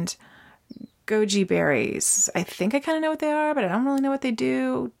and goji berries, I think I kind of know what they are, but I don't really know what they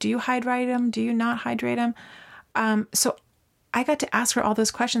do. Do you hydrate them? Do you not hydrate them? So I got to ask her all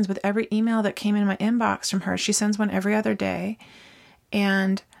those questions with every email that came in my inbox from her. She sends one every other day.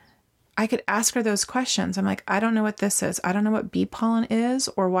 And I could ask her those questions. I'm like, I don't know what this is. I don't know what bee pollen is,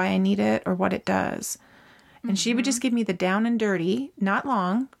 or why I need it, or what it does. And she would just give me the down and dirty, not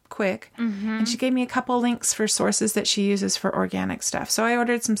long, quick. Mm-hmm. And she gave me a couple links for sources that she uses for organic stuff. So I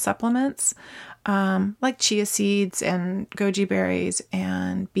ordered some supplements, like chia seeds and goji berries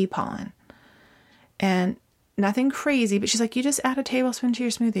and bee pollen. And nothing crazy, but she's like, you just add a tablespoon to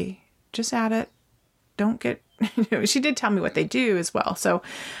your smoothie. Just add it. Don't get, she did tell me what they do as well. So,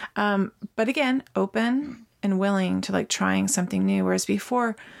 but again, open and willing to like trying something new. Whereas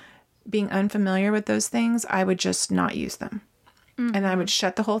before, being unfamiliar with those things, I would just not use them. Mm-hmm. And I would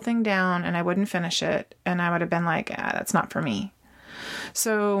shut the whole thing down and I wouldn't finish it. And I would have been like, that's not for me.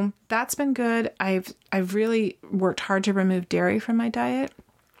 So that's been good. I've really worked hard to remove dairy from my diet.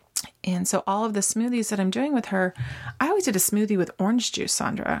 And so all of the smoothies that I'm doing with her, I always did a smoothie with orange juice,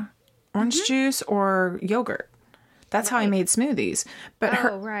 Sondra. Orange juice or yogurt. That's how I made smoothies. But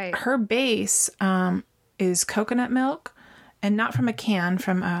her base is coconut milk, and not from a can,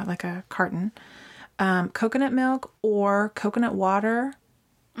 from like a carton, coconut milk or coconut water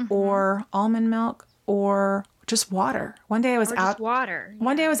or almond milk or just water. One day I was out. Water.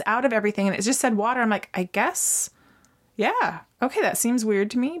 One day I was out of everything and it just said water. I'm like, I guess, yeah, okay, that seems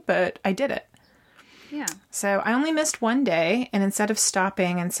weird to me, but I did it. Yeah. So I only missed one day, and instead of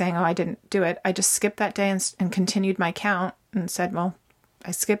stopping and saying, oh, I didn't do it, I just skipped that day and continued my count and said, well,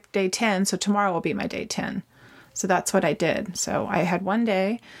 I skipped day 10, so tomorrow will be my day 10. So that's what I did. So I had one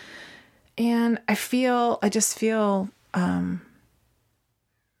day, and I just feel, I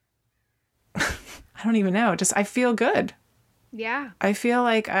don't even know, I feel good. Yeah. I feel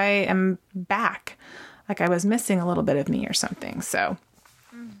like I am back, like I was missing a little bit of me or something. So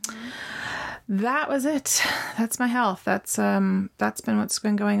that was it. That's my health. That's been what's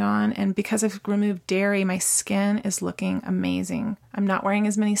been going on. And because I've removed dairy, my skin is looking amazing. I'm not wearing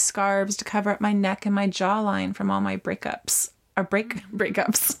as many scarves to cover up my neck and my jawline from all my breakouts.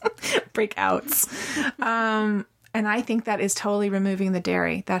 And I think that is totally removing the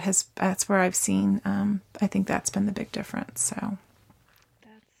dairy. That's where I've seen, I think that's been the big difference. So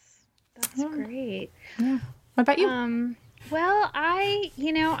that's great. Yeah. What about you? Well,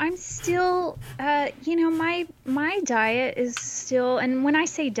 I'm still, my diet is still, and when I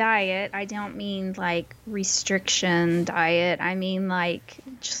say diet, I don't mean like restriction diet. I mean like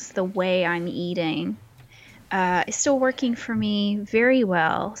just the way I'm eating. It's still working for me very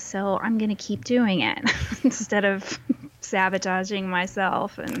well. So I'm going to keep doing it instead of sabotaging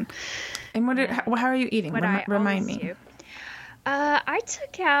myself. And how are you eating? Remind me. Do. I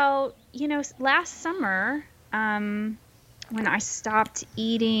took out, last summer, when I stopped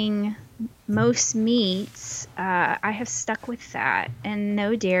eating most meats, I have stuck with that and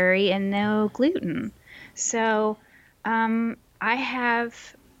no dairy and no gluten. So I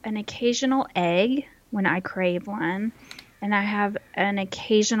have an occasional egg when I crave one, and I have an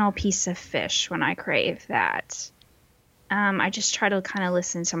occasional piece of fish when I crave that. I just try to kind of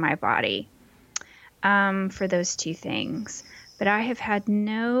listen to my body for those two things. But I have had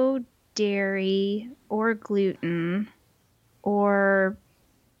no dairy or gluten or,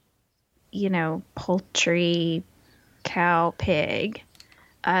 poultry, cow, pig,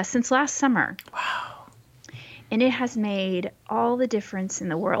 since last summer. Wow. And it has made all the difference in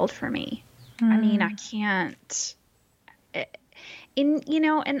the world for me. I mean, I can't,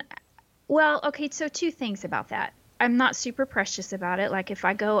 so two things about that. I'm not super precious about it. Like if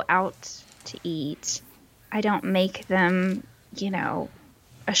I go out to eat, I don't make them,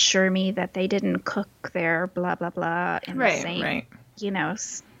 assure me that they didn't cook their blah, blah, blah in the same,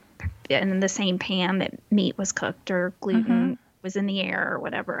 in the same pan that meat was cooked or gluten was in the air or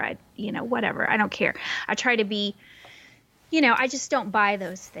whatever. Whatever. I don't care. I try to be, I just don't buy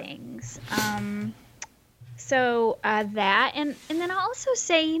those things. So that, and then I'll also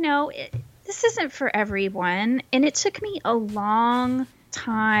say, this isn't for everyone. And it took me a long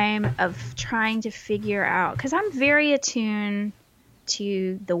time of trying to figure out, because I'm very attuned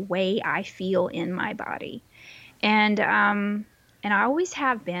to the way I feel in my body. And I always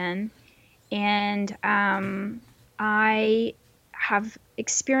have been. And I have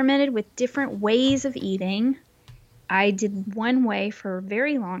experimented with different ways of eating. I did one way for a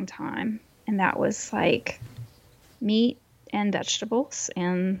very long time, and that was like meat and vegetables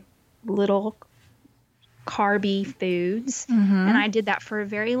and little carby foods. And I did that for a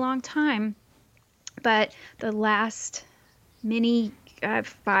very long time. But the last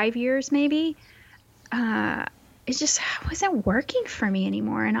 5 years maybe, it just wasn't working for me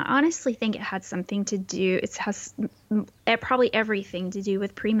anymore. And I honestly think it had something to do, it has probably everything to do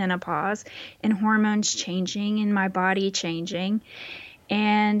with premenopause and hormones changing and my body changing.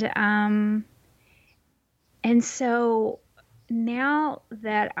 And so now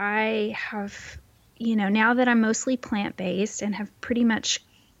that I have, now that I'm mostly plant-based and have pretty much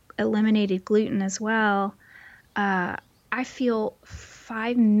eliminated gluten as well, I feel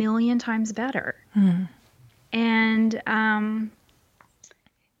 5 million times better. And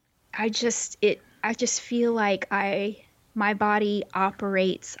I just feel like my body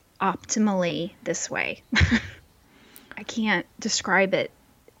operates optimally this way. I can't describe it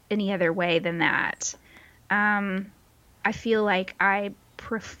any other way than that. I feel like I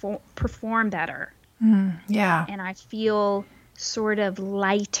perform better. Yeah. And I feel sort of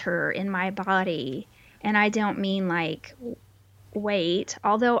lighter in my body. And I don't mean like weight,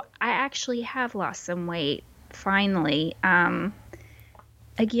 although I actually have lost some weight finally.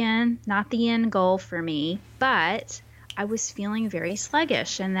 Again, not the end goal for me, but I was feeling very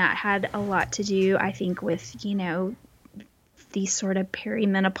sluggish, and that had a lot to do, I think, with, these sort of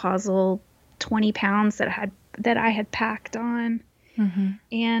perimenopausal 20 pounds that I had packed on.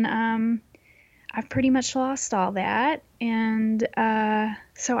 And I've pretty much lost all that. And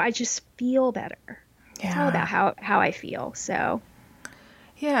so I just feel better. Yeah. It's all about how I feel. So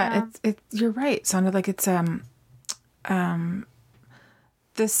yeah, you're right, Sondra. Like it's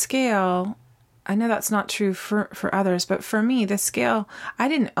the scale. I know that's not true for others, but for me, the scale, I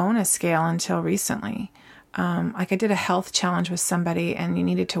didn't own a scale until recently. Like I did a health challenge with somebody and you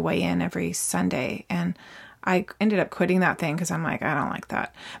needed to weigh in every Sunday. And I ended up quitting that thing because I'm like, I don't like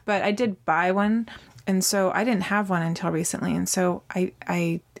that. But I did buy one. And so I didn't have one until recently. And so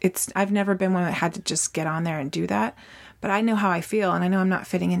I've never been one that had to just get on there and do that. But I know how I feel and I know I'm not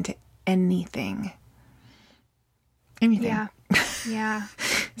fitting into anything. Yeah. Yeah.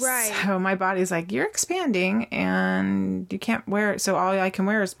 Right. So my body's like, you're expanding and you can't wear it. So all I can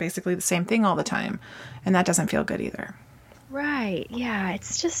wear is basically the same thing all the time. And that doesn't feel good either. Right. Yeah.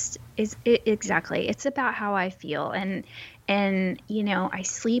 Exactly. It's about how I feel. And, you know, I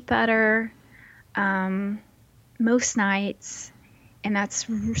sleep better, most nights, and that's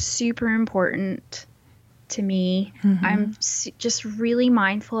super important to me. Mm-hmm. I'm just really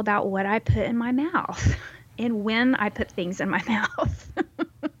mindful about what I put in my mouth and when I put things in my mouth.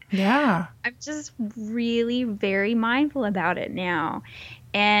 Yeah. I'm just really very mindful about it now.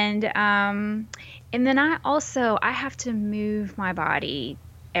 And then I have to move my body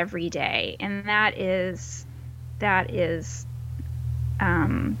every day. And that is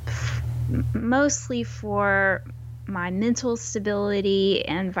mostly for my mental stability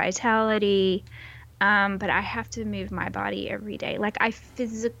and vitality. But I have to move my body every day.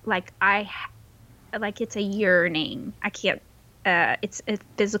 It's a yearning. I can't, it's a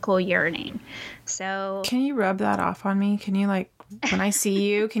physical yearning. So can you rub that off on me? Can you when I see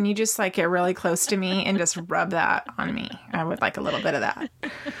you, can you just get really close to me and just rub that on me? I would like a little bit of that.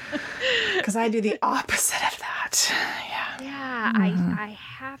 Because I do the opposite of that. Yeah. Yeah, mm-hmm. I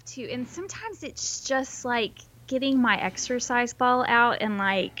have to. And sometimes it's just getting my exercise ball out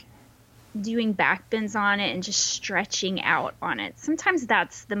and doing back bends on it and just stretching out on it. Sometimes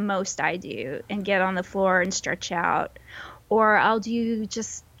that's the most I do, and get on the floor and stretch out. Or I'll do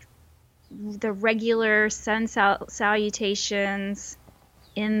just the regular sun salutations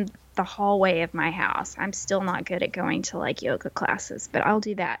in the hallway of my house. I'm still not good at going to yoga classes, but I'll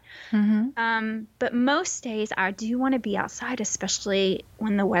do that. Mm-hmm. But most days I do want to be outside, especially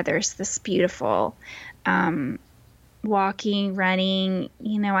when the weather's this beautiful. Walking, running,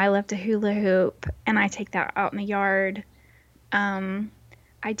 I love to hula hoop, and I take that out in the yard.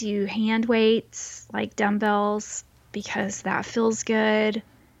 I do hand weights, like dumbbells, because that feels good.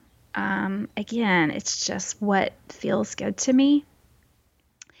 Again, it's just what feels good to me.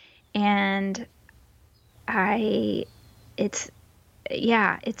 And it's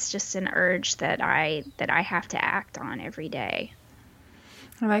just an urge that I have to act on every day.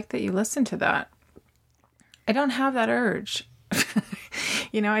 I like that you listen to that. I don't have that urge.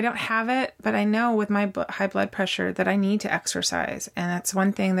 I don't have it, but I know with my high blood pressure that I need to exercise. And that's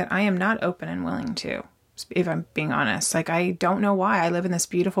one thing that I am not open and willing to, if I'm being honest. I don't know why. I live in this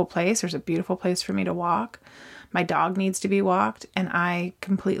beautiful place. There's a beautiful place for me to walk. My dog needs to be walked, and I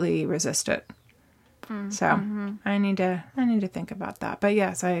completely resist it. Mm-hmm. So I need to think about that. But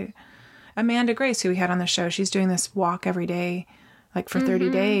yes, Amanda Grace, who we had on the show, she's doing this walk every day, for 30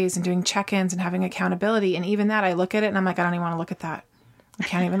 mm-hmm. days, and doing check-ins and having accountability. And even that, I look at it and I'm like, I don't even want to look at that. I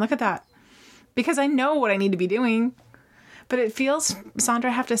can't even look at that because I know what I need to be doing. But it feels, Sondra, I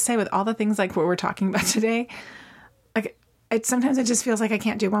have to say, with all the things what we're talking about today, sometimes it just feels like I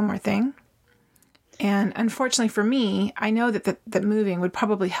can't do one more thing. And unfortunately for me, I know that moving would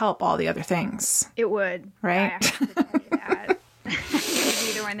probably help all the other things. It would. Right? I have to tell you that. I'd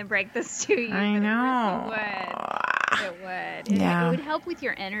be the one to break this to you. I know. It would. Yeah. It would help with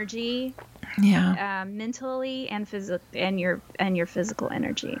your energy. Yeah. Mentally and and your physical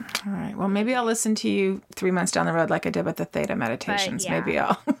energy. All right. Well, maybe I'll listen to you 3 months down the road like I did with the Theta meditations. Yeah. Maybe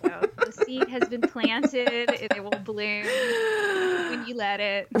I'll. So the seed has been planted. It will bloom when you let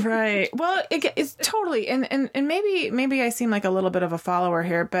it. Right. Well, it's totally. And maybe I seem like a little bit of a follower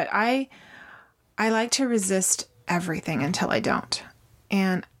here, but I like to resist everything until I don't.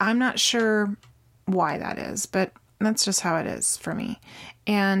 And I'm not sure why that is, but that's just how it is for me.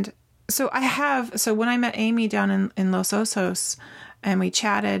 And so when I met Amy down in Los Osos and we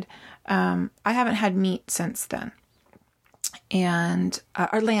chatted, I haven't had meat since then, and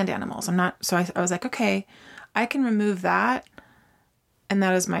or land animals. I was like, okay, I can remove that. And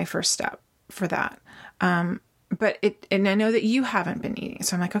that is my first step for that. And I know that you haven't been eating.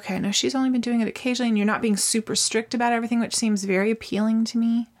 So I'm like, okay, I know she's only been doing it occasionally, and you're not being super strict about everything, which seems very appealing to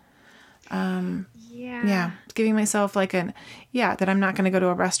me. Yeah. Giving myself that I'm not going to go to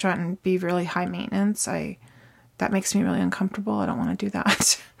a restaurant and be really high maintenance. That makes me really uncomfortable. I don't want to do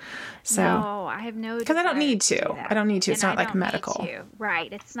that. So, no, I have no, because I don't need to. I don't need to. It's not like medical.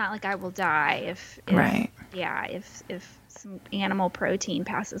 Right. It's not like I will die if right. Yeah. If some animal protein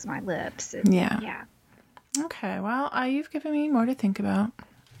passes my lips. Yeah. Okay. Well, you've given me more to think about,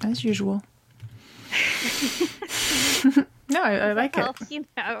 as usual. No, I like it.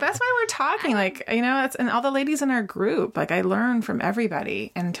 That's why we're talking. And all the ladies in our group. I learn from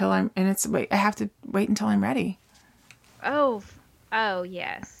everybody I have to wait until I'm ready. Oh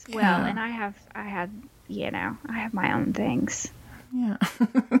yes. Well, and I have my own things. Yeah.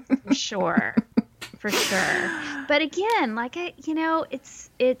 For sure. But again,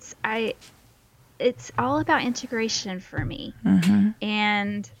 it's all about integration for me. Mm-hmm.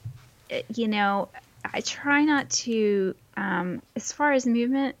 And I try not to, as far as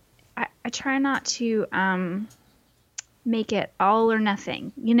movement, I try not to make it all or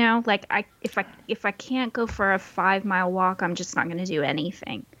nothing. If I can't go for a 5-mile walk, I'm just not going to do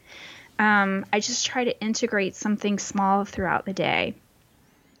anything. I just try to integrate something small throughout the day.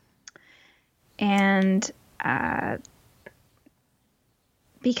 And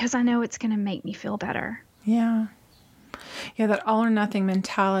because I know it's going to make me feel better. Yeah. Yeah, that all or nothing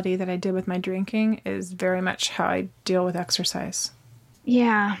mentality that I did with my drinking is very much how I deal with exercise.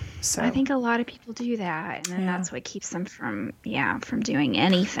 Yeah. So I think a lot of people do that, and then that's what keeps them from doing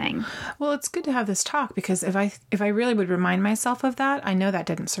anything. Well, it's good to have this talk, because if I really would remind myself of that, I know that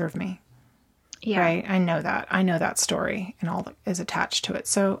didn't serve me. Yeah. Right? I know that story and all that is attached to it.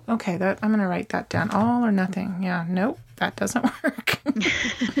 So, okay, I'm going to write that down. All or nothing. Yeah, nope, that doesn't work.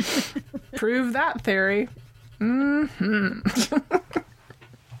 Prove that theory. Mm-hmm.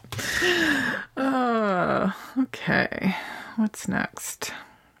 Oh, okay. What's next?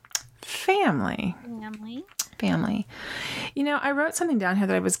 Family. I wrote something down here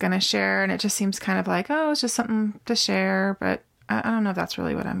that I was going to share, and it just seems kind of like, it's just something to share, but I don't know if that's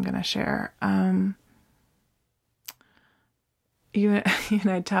really what I'm going to share. You and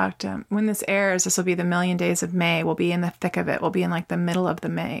I talked, when this airs, this will be the million days of May. We'll be in the thick of it. We'll be in the middle of the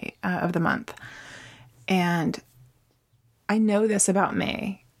May, of the month. And I know this about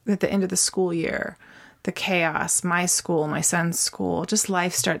May, at the end of the school year, the chaos, my school, my son's school, just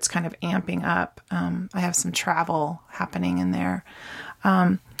life starts kind of amping up. I have some travel happening in there.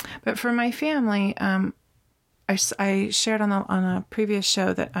 But for my family, I shared on a previous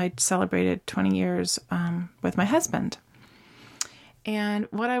show that I celebrated 20 years with my husband. And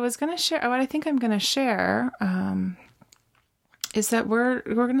what I think I'm going to share is that we're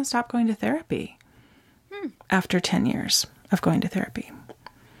going to stop going to therapy after 10 years of going to therapy.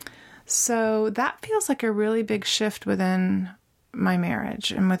 So that feels like a really big shift within my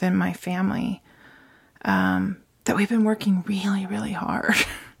marriage and within my family, that we've been working really, really hard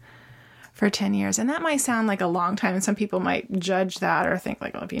for 10 years. And that might sound like a long time, and some people might judge that or think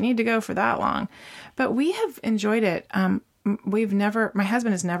if you need to go for that long. But we have enjoyed it. My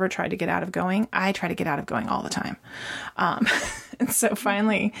husband has never tried to get out of going. I try to get out of going all the time. And so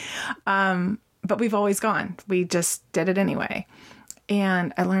finally, but we've always gone. We just did it anyway.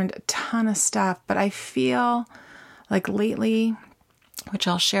 And I learned a ton of stuff, but I feel like lately, which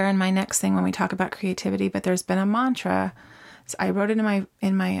I'll share in my next thing when we talk about creativity, but there's been a mantra. So I wrote it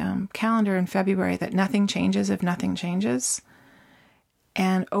in my calendar in February that nothing changes if nothing changes.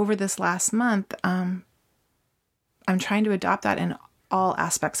 And over this last month, I'm trying to adopt that in all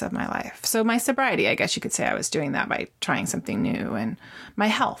aspects of my life. So my sobriety, I guess you could say I was doing that by trying something new. And my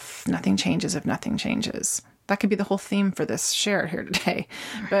health, nothing changes if nothing changes. That could be the whole theme for this share here today.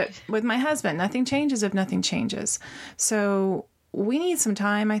 But with my husband, nothing changes if nothing changes. So we need some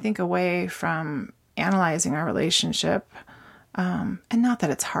time, I think, away from analyzing our relationship. And not that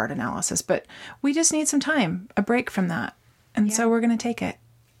it's hard analysis, but we just need some time, a break from that. And so we're going to take it.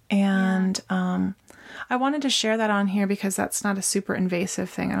 And I wanted to share that on here because that's not a super invasive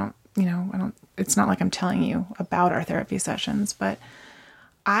thing. It's not like I'm telling you about our therapy sessions, but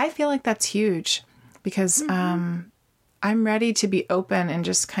I feel like that's huge. Because I'm ready to be open and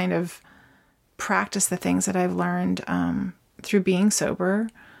just kind of practice the things that I've learned through being sober,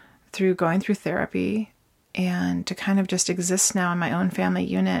 through going through therapy, and to kind of just exist now in my own family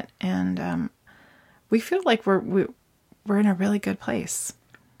unit. And we feel like we're in a really good place.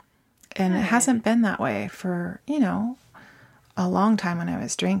 And it hasn't been that way for, a long time when I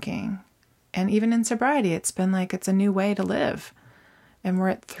was drinking. And even in sobriety, it's been like it's a new way to live. And we're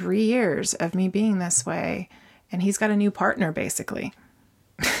at 3 years of me being this way. And he's got a new partner, basically.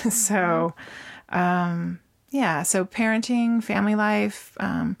 So, so parenting, family life,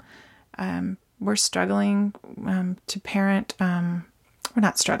 we're struggling to parent. We're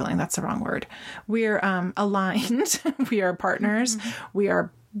not struggling. That's the wrong word. We're aligned. We are partners. Mm-hmm.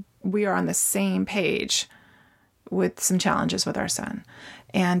 We are on the same page with some challenges with our son.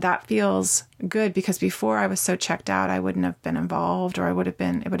 And that feels good because before I was so checked out, I wouldn't have been involved, or it would have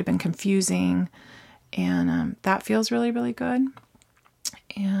been confusing. And that feels really, really good.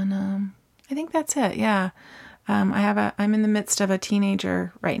 And I think that's it. Yeah. I'm in the midst of a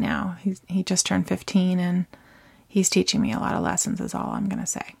teenager right now. He just turned 15 and he's teaching me a lot of lessons is all I'm going to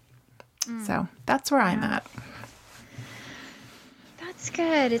say. So that's where I'm at. That's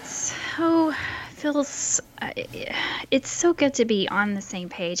good. It's so good to be on the same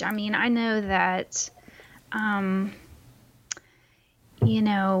page. I mean, I know that,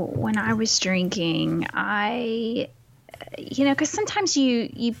 when I was drinking, because sometimes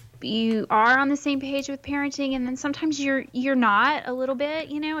you are on the same page with parenting, and then sometimes you're not a little bit,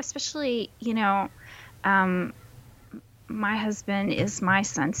 especially, my husband is my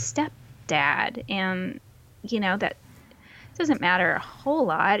son's stepdad, and, that doesn't matter a whole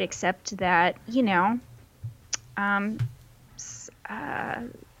lot, except that, I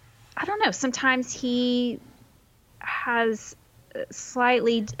don't know, sometimes he has a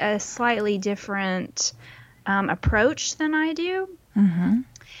slightly different approach than I do. Mm-hmm.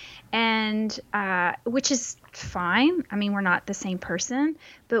 And which is fine. I mean, we're not the same person,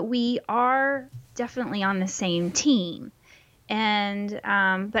 but we are definitely on the same team. And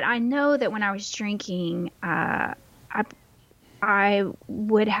but I know that when I was drinking, I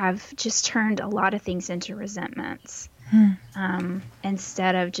would have just turned a lot of things into resentments,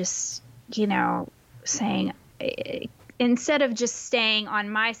 instead of just instead of just staying on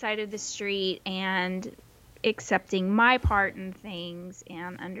my side of the street and accepting my part in things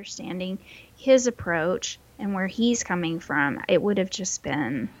and understanding his approach and where he's coming from. I would have just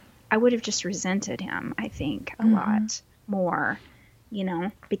resented him, I think, a lot more,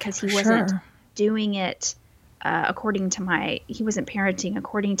 because he wasn't doing it he wasn't parenting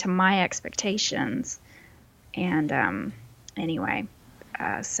according to my expectations. And anyway,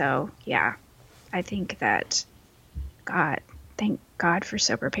 so yeah, I think that thank God for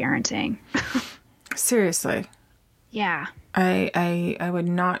sober parenting. Seriously. Yeah. I would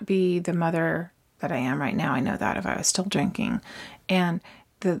not be the mother that I am right now. I know that if I was still drinking. And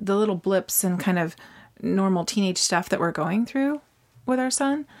the little blips and kind of normal teenage stuff that we're going through with our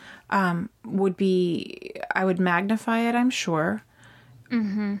son I would magnify it, I'm sure.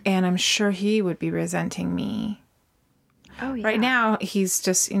 Mm-hmm. And I'm sure he would be resenting me. Oh, yeah. Right now, he's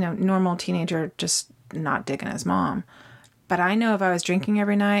just, normal teenager, just not digging his mom. But I know if I was drinking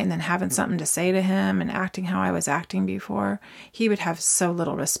every night and then having something to say to him and acting how I was acting before, he would have so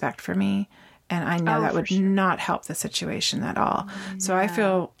little respect for me. And I know that would not help the situation at all. No. So I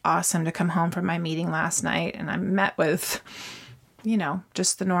feel awesome to come home from my meeting last night and I met with,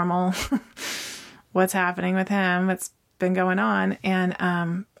 just the normal, what's happening with him, what's been going on. And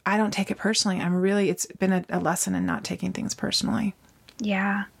I don't take it personally. It's been a lesson in not taking things personally.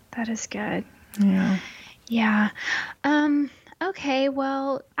 Yeah, that is good. Yeah. Yeah. Okay.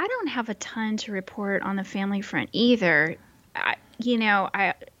 Well, I don't have a ton to report on the family front either.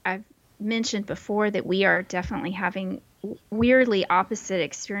 I've mentioned before that we are definitely having weirdly opposite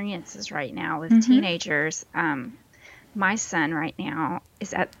experiences right now with teenagers. My son right now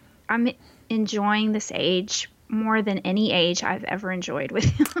I'm enjoying this age more than any age I've ever enjoyed with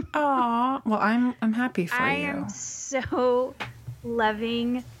him. Aw, well, I'm happy for you. I am so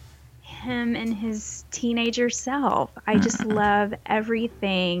loving him and his teenager self. I just love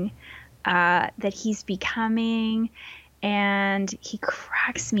everything that he's becoming, and he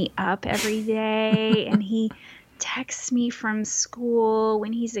cracks me up every day, and he texts me from school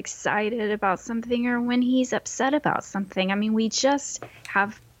when he's excited about something or when he's upset about something. I mean, we just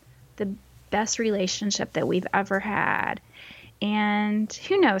have the best relationship that we've ever had. And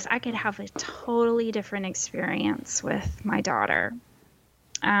who knows, I could have a totally different experience with my daughter.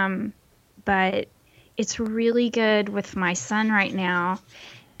 But it's really good with my son right now.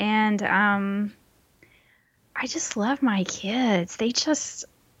 And I just love my kids.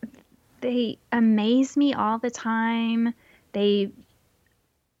 They amaze me all the time. I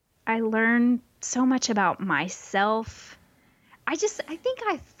learn so much about myself. I think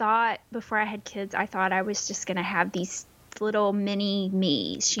I thought before I had kids, I thought I was just going to have these little mini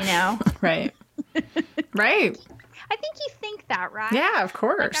me's, Right. Right. I think you think that, right? Yeah, of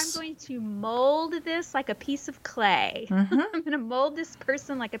course. Like I'm going to mold this like a piece of clay. Mm-hmm. I'm going to mold this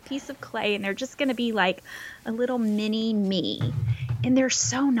person like a piece of clay, and they're just going to be like a little mini me. And they're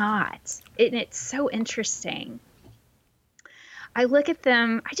so not. And it's so interesting. I look at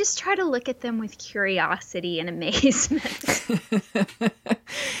them, I just try to look at them with curiosity and amazement.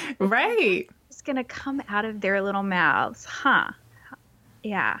 Right. It's going to come out of their little mouths. Huh.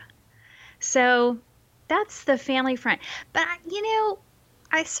 Yeah. So that's the family front. But,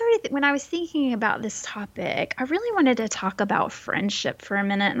 when I was thinking about this topic, I really wanted to talk about friendship for a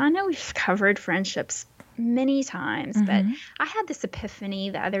minute. And I know we've covered friendships many times, but I had this epiphany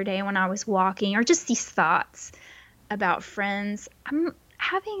the other day when I was walking, or just these thoughts about friends. I'm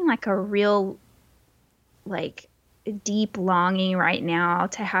having like a real, like, deep longing right now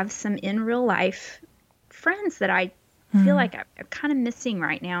to have some in real life friends that I feel like I'm kind of missing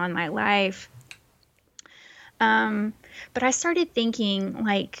right now in my life. But I started thinking,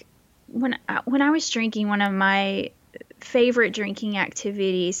 like, when I was drinking, one of my favorite drinking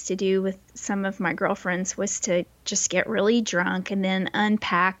activities to do with some of my girlfriends was to just get really drunk and then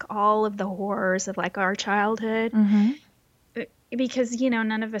unpack all of the horrors of, like, our childhood. Because,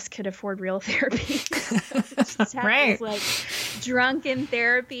 none of us could afford real therapy. Just have right. this, like, drunken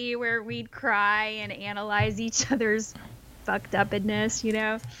therapy where we'd cry and analyze each other's fucked upness,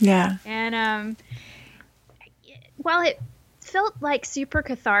 Yeah. And while it felt like super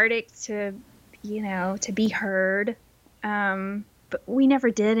cathartic to be heard, but we never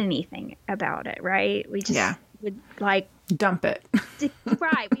did anything about it, right? We just would, like, dump it.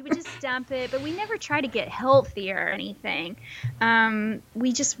 Right. We would just dump it, but we never try to get healthier or anything.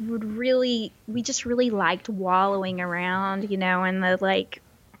 We just really liked wallowing around, in the, like,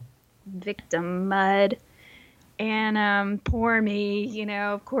 victim mud. And poor me,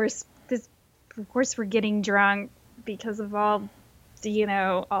 of course we're getting drunk because of all of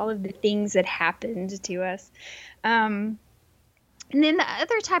the things that happened to us. And then the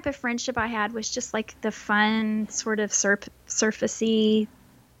other type of friendship I had was just, like, the fun sort of surfacey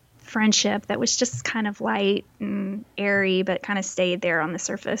friendship that was just kind of light and airy, but kind of stayed there on the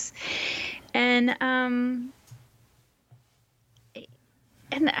surface. And I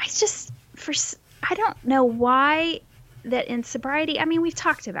don't know why that in sobriety, I mean, we've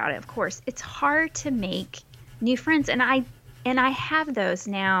talked about it, of course. It's hard to make new friends, and I have those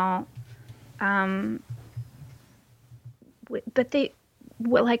now. But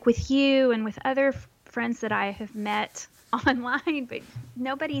like with you and with other friends that I have met online, but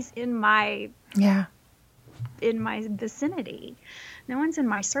nobody's in my vicinity. No one's in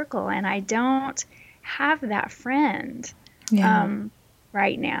my circle, and I don't have that friend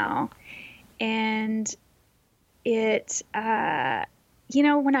right now. And it,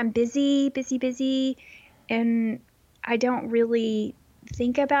 when I'm busy, and I don't really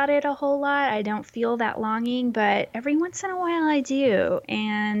think about it a whole lot, I don't feel that longing, but every once in a while I do.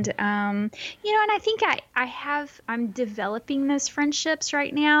 And, and I think I'm developing those friendships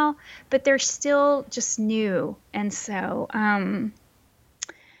right now, but they're still just new. And so, I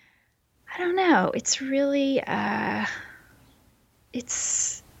don't know. It's really,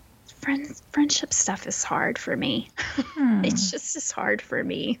 friendship stuff is hard for me. It's just as hard for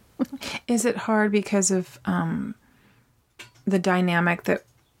me. Is it hard because of the dynamic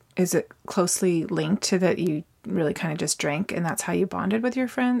is it closely linked to that you really kind of just drank and that's how you bonded with your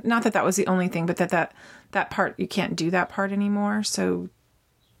friend? Not that was the only thing, but that part, you can't do that part anymore. So.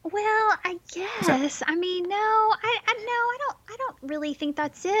 Well, I guess. I mean, no, I don't really think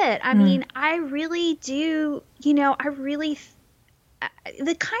that's it. I mean, I really do,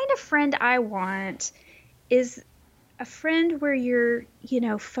 the kind of friend I want is a friend where you're,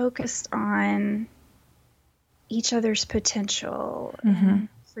 focused on each other's potential and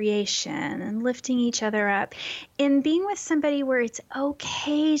creation and lifting each other up, and being with somebody where it's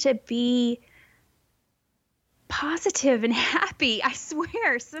okay to be positive and happy. I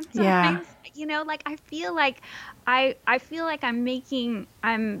swear, sometimes, like I feel like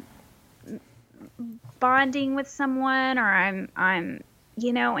I'm bonding with someone, or I'm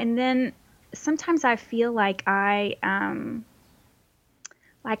and then sometimes I feel like I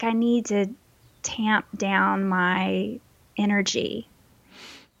need to tamp down my energy.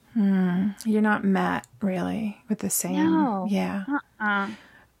 You're not met really with the same. No. Yeah.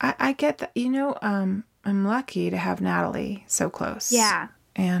 I get that. I'm lucky to have Natalie so close. Yeah.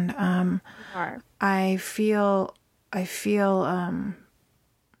 And I feel I'm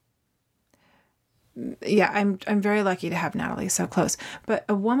very lucky to have Natalie so close. But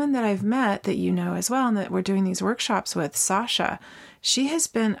a woman that I've met that as well, and that we're doing these workshops with, Sasha, she has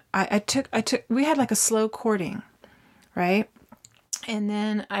been, we had like a slow courting, right? And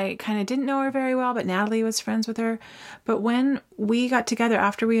then I kind of didn't know her very well, but Natalie was friends with her. But when we got together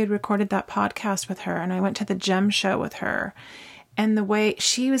after we had recorded that podcast with her, and I went to the gem show with her, and the way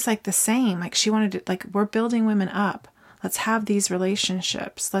she was like the same, like she wanted to, like, we're building women up. Let's have these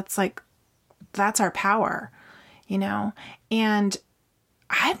relationships. That's our power, you know? And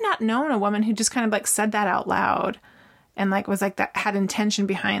I've not known a woman who just kind of like said that out loud and like was like that, had intention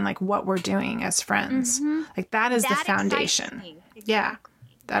behind like what we're doing as friends. Mm-hmm. Like that is the foundation. Exactly. Yeah.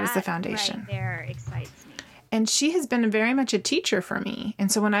 That is the foundation. Right there excites me. And she has been very much a teacher for me.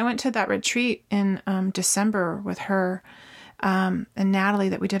 And so when I went to that retreat in December with her and Natalie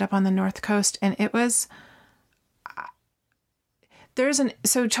that we did up on the North Coast, and it was,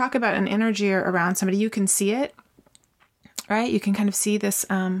 so talk about an energy around somebody, you can see it, right? You can kind of see this,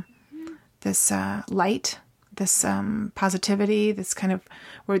 this light, this positivity, this kind of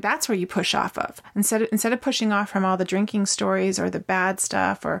that's where you push off of instead of pushing off from all the drinking stories or the bad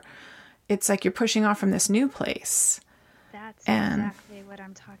stuff, or it's like you're pushing off from this new place. That's exactly what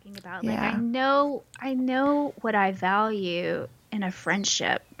I'm talking about. Like I know what I value in a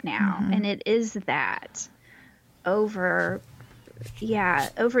friendship now, and it is that over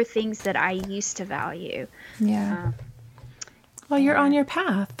things that I used to value. Yeah. Well, you're on your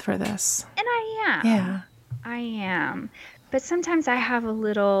path for this. And I am. Yeah. I am. But sometimes I have a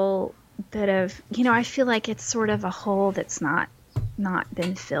little bit of, I feel like it's sort of a hole that's not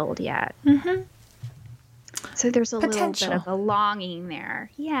been filled yet. Mm-hmm. So there's a little bit of a longing there.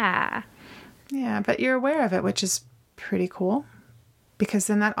 Yeah. Yeah, but you're aware of it, which is pretty cool. Because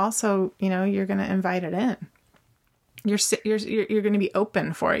then that also, you're going to invite it in. You're going to be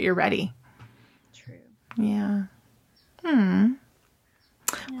open for it. You're ready. True. Yeah. Yeah.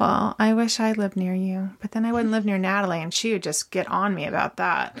 Well, I wish I lived near you, but then I wouldn't live near Natalie, and she would just get on me about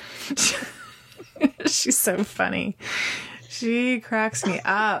that. She's so funny. She cracks me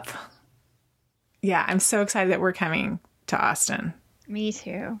up. Yeah, I'm so excited that we're coming to Austin. Me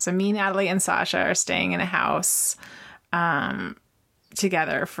too. So me, Natalie, and Sasha are staying in a house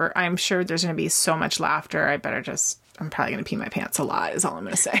together for, I'm sure there's going to be so much laughter. I'm probably going to pee my pants a lot is all I'm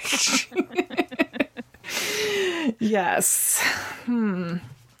going to say. Yes.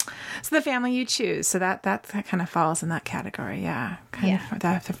 So the family you choose. So that kind of falls in that category. Yeah. Kind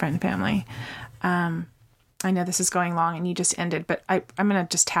of the friend family. I know this is going long and you just ended, but I'm going to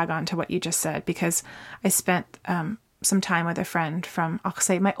just tag on to what you just said, because I spent some time with a friend from, I'll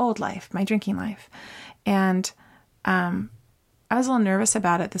say, my old life, my drinking life. And I was a little nervous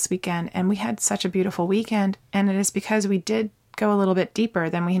about it this weekend, and we had such a beautiful weekend. And it is because we did go a little bit deeper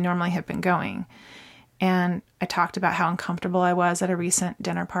than we normally have been going. And I talked about how uncomfortable I was at a recent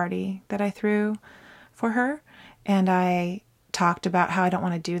dinner party that I threw for her. And I talked about how I don't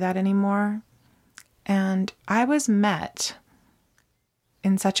want to do that anymore. And I was met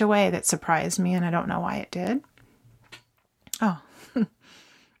in such a way that surprised me, and I don't know why it did. Oh.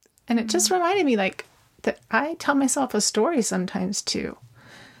 And it just reminded me, like, that I tell myself a story sometimes too.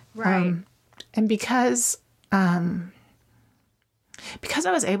 Right. And because I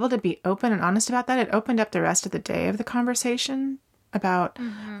was able to be open and honest about that, it opened up the rest of the day of the conversation about,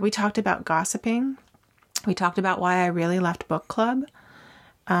 we talked about gossiping. We talked about why I really left book club,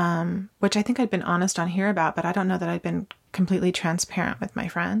 which I think I'd been honest on here about, but I don't know that I'd been completely transparent with my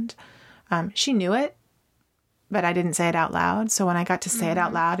friend. She knew it, but I didn't say it out loud. So when I got to say it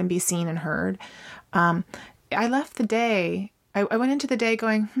out loud and be seen and heard, I left the day, I went into the day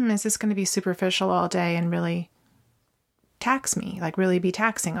going, is this going to be superficial all day and really tax me, like really be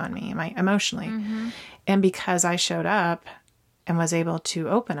taxing on me emotionally? And because I showed up and was able to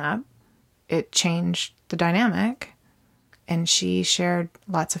open up, it changed the dynamic. And she shared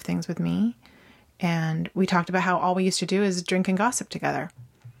lots of things with me. And we talked about how all we used to do is drink and gossip together.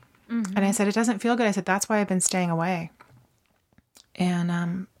 And I said, it doesn't feel good. I said, that's why I've been staying away.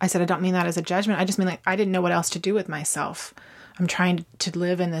 And I said, I don't mean that as a judgment. I just mean like, I didn't know what else to do with myself. I'm trying to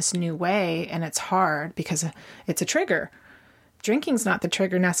live in this new way, and it's hard because it's a trigger. Drinking's not the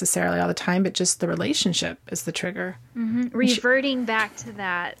trigger necessarily all the time, but just the relationship is the trigger. Reverting back to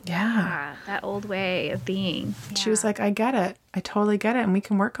that, that old way of being. She was like, I get it. I totally get it. And we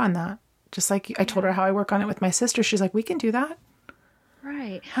can work on that. Just like I told her how I work on it with my sister. She's like, we can do that.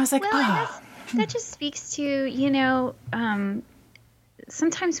 Right. I was like, that just speaks to,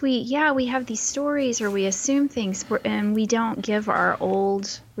 sometimes we have these stories or we assume things and we don't give our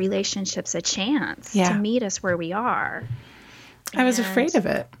old relationships a chance to meet us where we are. I was afraid of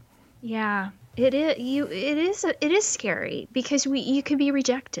it. Yeah, it is. It is scary because you could be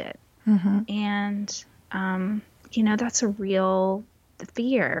rejected, and that's a real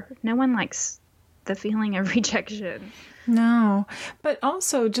fear. No one likes the feeling of rejection. No, but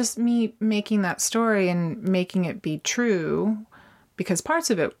also just me making that story and making it be true, because parts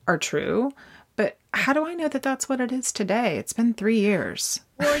of it are true, But how do I know that that's what it is today? It's been 3 years.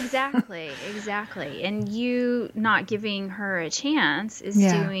 Well, exactly. And you not giving her a chance is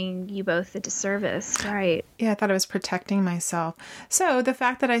doing you both a disservice, right? Yeah, I thought I was protecting myself. So the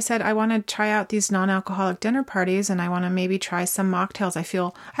fact that I said I want to try out these non-alcoholic dinner parties and I want to maybe try some mocktails,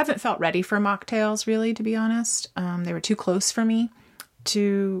 I haven't felt ready for mocktails, really, to be honest. They were too close for me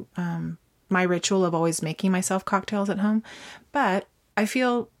to my ritual of always making myself cocktails at home. But I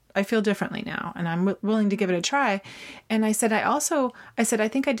feel differently now, and I'm willing to give it a try. And I said, I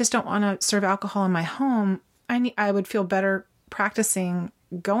think I just don't want to serve alcohol in my home. I would feel better practicing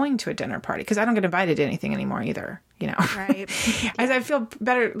going to a dinner party, because I don't get invited to anything anymore either, Right. I feel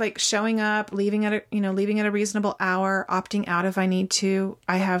better like showing up, leaving at a reasonable hour, opting out if I need to.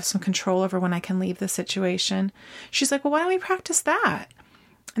 I have some control over when I can leave the situation. She's like, well, why don't we practice that?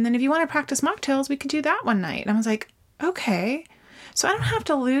 And then if you want to practice mocktails, we could do that one night. And I was like, okay. So I don't have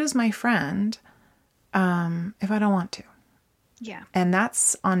to lose my friend if I don't want to. Yeah. And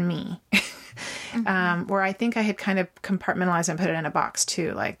that's on me. Where I think I had kind of compartmentalized and put it in a box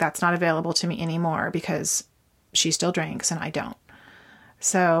too. Like, that's not available to me anymore because she still drinks and I don't.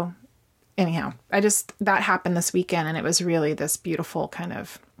 So anyhow, that happened this weekend, and it was really this beautiful kind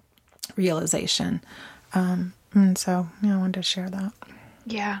of realization. And so, I wanted to share that.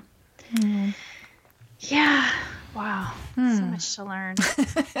 Yeah. Mm. Yeah. Wow. So much to learn.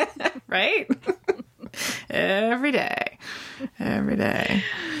 Right? Every day.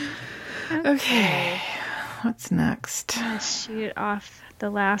 Okay. What's next? I'm going to shoot off the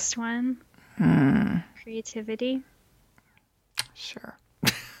last one. Creativity. Sure.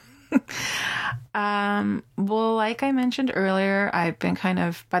 Well, like I mentioned earlier, I've been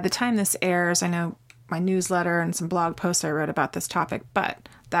by the time this airs, I know my newsletter and some blog posts I wrote about this topic, but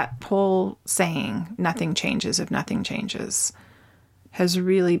that whole saying, nothing changes if nothing changes, has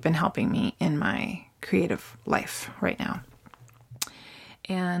really been helping me in my creative life right now.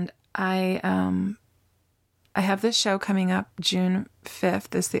 And I have this show coming up June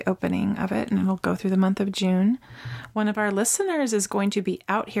 5th is the opening of it, and it'll go through the month of June. One of our listeners is going to be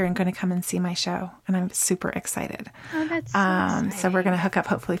out here and going to come and see my show, and I'm super excited. Oh, that's so exciting. So we're going to hook up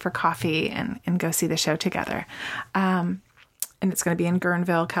hopefully for coffee and go see the show together. And it's going to be in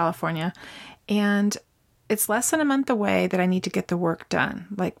Guerneville, California. And it's less than a month away that I need to get the work done.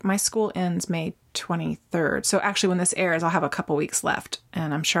 Like, my school ends May 23rd. So actually when this airs, I'll have a couple weeks left,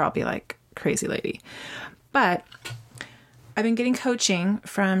 and I'm sure I'll be like crazy lady. But I've been getting coaching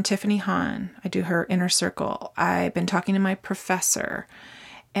from Tiffany Hahn. I do her inner circle. I've been talking to my professor,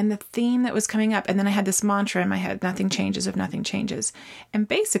 and the theme that was coming up, and then I had this mantra in my head, nothing changes if nothing changes. And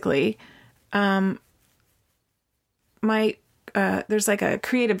basically, there's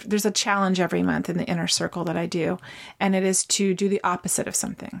a challenge every month in the inner circle that I do, and it is to do the opposite of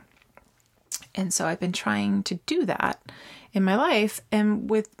something. And so I've been trying to do that in my life. And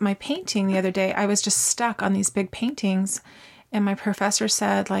with my painting the other day, I was just stuck on these big paintings. And my professor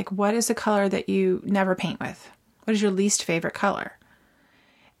said, like, what is a color that you never paint with? What is your least favorite color?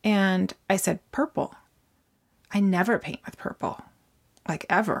 And I said, purple. I never paint with purple, like,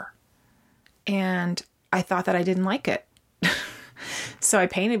 ever. And I thought that I didn't like it. So I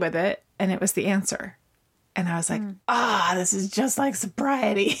painted with it, and it was the answer. And I was like, this is just like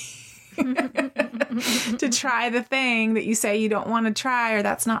sobriety. To try the thing that you say you don't want to try, or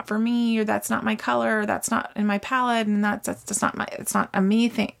that's not for me, or that's not my color, or that's not in my palette, and that's just not it's not a me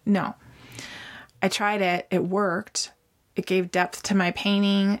thing. No. I tried it. It worked. It gave depth to my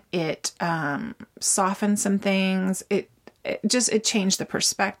painting. It softened some things. It changed the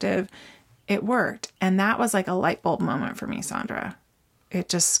perspective. It worked. And that was like a light bulb moment for me, Sondra. It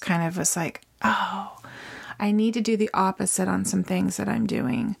just kind of was like, oh, I need to do the opposite on some things that I'm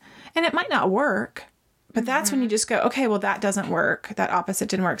doing. And it might not work, but that's when you just go, okay, well, that doesn't work. That opposite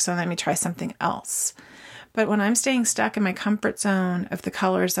didn't work. So let me try something else. But when I'm staying stuck in my comfort zone of the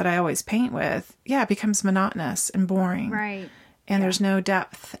colors that I always paint with, it becomes monotonous and boring. Right. And there's no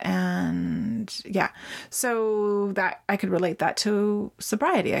depth. And so that I could relate that to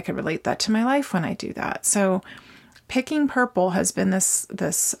sobriety. I could relate that to my life when I do that. So picking purple has been this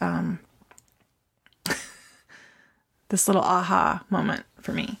this little aha moment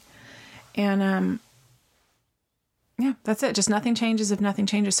for me. And that's it. Just nothing changes if nothing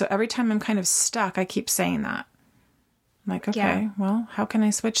changes. So every time I'm kind of stuck, I keep saying that. I'm like, okay, well, how can I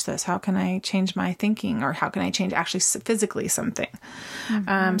switch this? How can I change my thinking? Or how can I change actually physically something?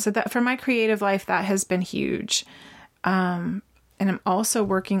 So that for my creative life, that has been huge. And I'm also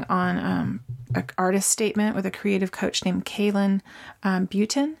working on an artist statement with a creative coach named Kaylin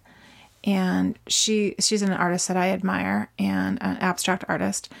Butin. And she's an artist that I admire, and an abstract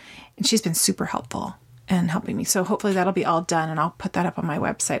artist. And she's been super helpful in helping me. So hopefully that'll be all done, and I'll put that up on my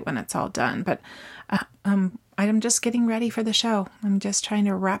website when it's all done. But I'm just getting ready for the show. I'm just trying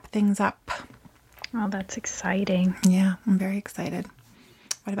to wrap things up. Oh, that's exciting. Yeah, I'm very excited.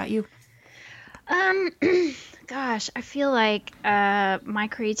 What about you? Gosh, I feel like my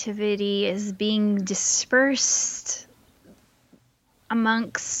creativity is being dispersed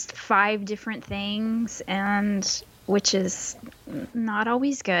amongst 5 different things, and which is not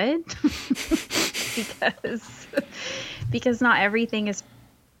always good because not everything is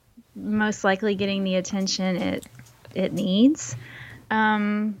most likely getting the attention it needs.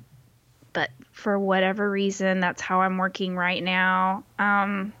 But for whatever reason, that's how I'm working right now.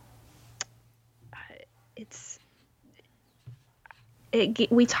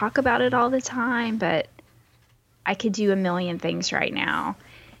 We talk about it all the time, but I could do a million things right now.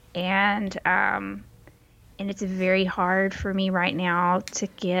 And it's very hard for me right now to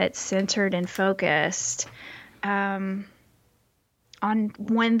get centered and focused on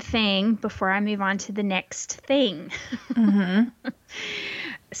one thing before I move on to the next thing. Mm-hmm.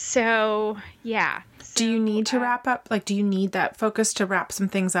 So, yeah. Do you need to wrap up? Like, do you need that focus to wrap some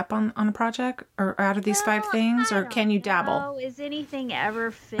things up on a project or out of these 5 things? Or can you dabble? No, is anything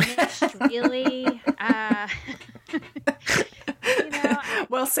ever finished, really?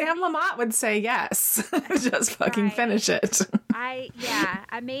 Well, Sam Lamott would say yes. Just fucking finish it. I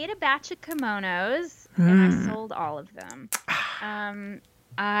made a batch of kimonos and I sold all of them.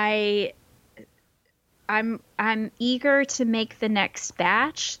 I'm eager to make the next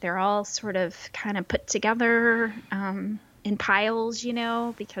batch. They're all sort of kind of put together in piles,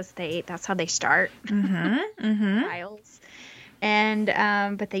 because that's how they start. Mm-hmm. Mm-hmm. Piles.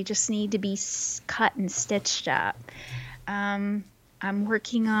 And but they just need to be cut and stitched up. I'm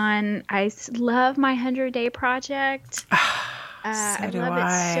working on, I love my 100-day project. I love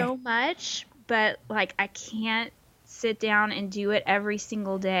it so much, but like I can't sit down and do it every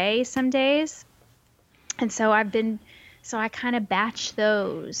single day some days. And so I kind of batch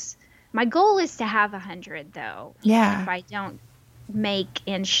those. My goal is to have 100 though. Yeah. If I don't make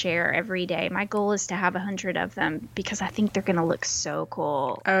and share every day, my goal is to have 100 of them because I think they're going to look so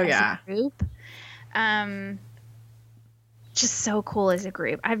cool. Oh, yeah. As a group. Just so cool as a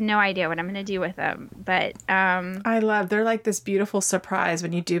group. I have no idea what I'm going to do with them, but they're like this beautiful surprise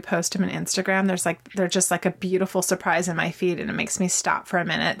when you do post them on Instagram. They're just like a beautiful surprise in my feed, and it makes me stop for a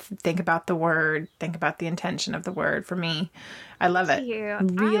minute, think about the word, think about the intention of the word. For me, I love it.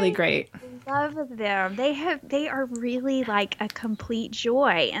 Really great. Love them. They are really like a complete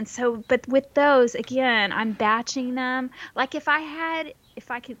joy. And so, but with those, again, I'm batching them. Like if I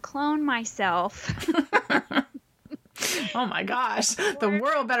could clone myself. Oh my gosh, the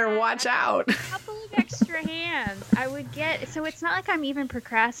world better watch out. A couple of extra hands I would get. So it's not like I'm even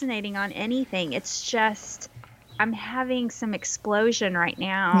procrastinating on anything. It's just I'm having some explosion right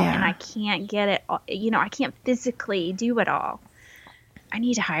now, and I can't get it. I can't physically do it all. I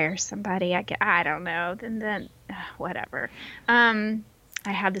need to hire somebody. I don't know. Then whatever. I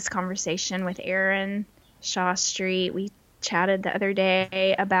had this conversation with Aaron Shaw Street. We chatted the other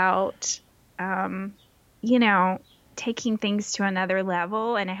day about, taking things to another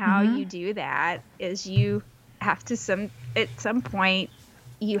level, and how you do that is you have to at some point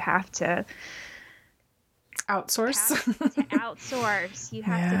you have to outsource. You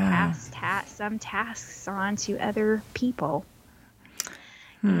have to pass some tasks on to other people.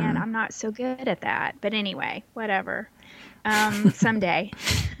 And I'm not so good at that. But anyway, whatever. Someday.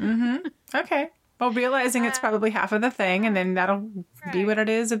 Mm-hmm. Okay. Well, realizing it's probably half of the thing, and then that'll be what it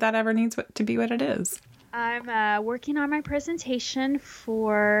is if that ever needs to be what it is. I'm working on my presentation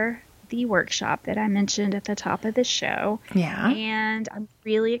for the workshop that I mentioned at the top of the show. Yeah. And I'm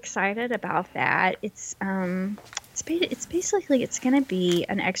really excited about that. It's basically going to be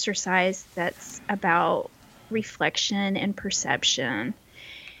an exercise that's about reflection and perception,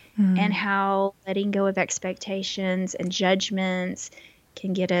 and how letting go of expectations and judgments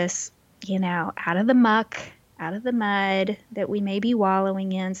can get us, out of the muck, out of the mud that we may be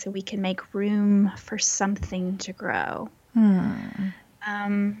wallowing in, so we can make room for something to grow.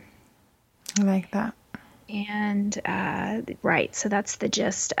 I like that. And so that's the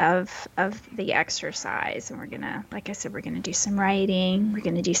gist of the exercise. And we're gonna, like I said, we're gonna do some writing, we're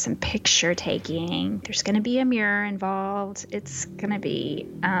gonna do some picture taking, there's gonna be a mirror involved. It's gonna be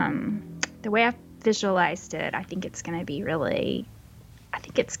the way I've visualized it, I think it's gonna be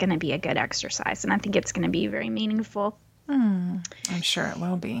a good exercise, and I think it's going to be very meaningful. I'm sure it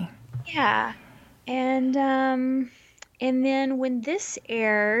will be. Yeah. And And then when this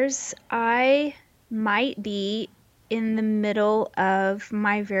airs, I might be in the middle of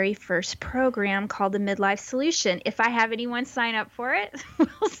my very first program called the Midlife Solution. If I have anyone sign up for it,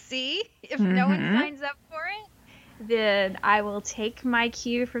 we'll see. If no one signs up for it, then I will take my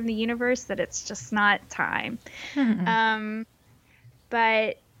cue from the universe that it's just not time.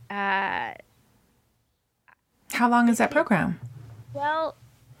 But how long is that program? Well,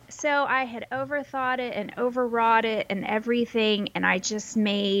 so I had overthought it and overwrought it and everything, and I just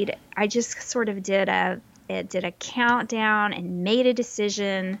sort of did a countdown and made a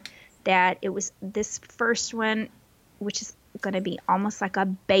decision that it was this first one, which is going to be almost like a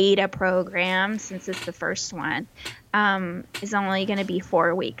beta program since it's the first one, is only going to be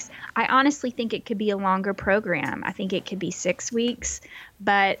 4 weeks. I honestly think it could be a longer program. I think it could be 6 weeks,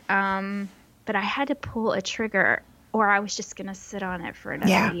 but I had to pull a trigger, or I was just going to sit on it for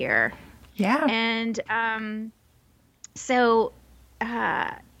another year. Yeah. And so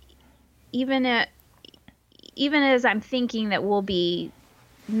even as I'm thinking that we'll be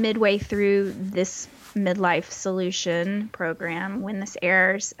midway through this Midlife Solution program when this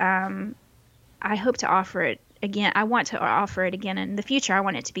airs, I hope to offer it again. I want to offer it again in the future. I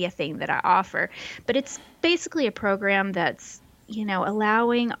want it to be a thing that I offer. But it's basically a program that's,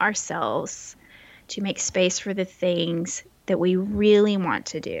 allowing ourselves to make space for the things that we really want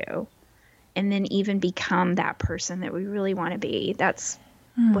to do, and then even become that person that we really want to be. That's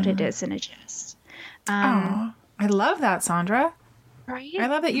what it is in a gist. I love that, Sondra. Right? I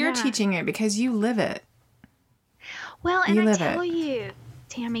love that you're teaching it because you live it. Well, and I tell you,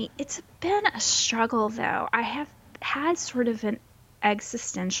 Tammi, it's been a struggle, though. I have had sort of an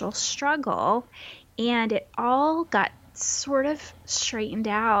existential struggle, and it all got sort of straightened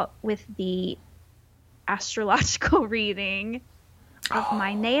out with the astrological reading of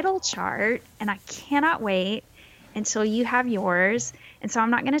my natal chart, and I cannot wait until you have yours. And so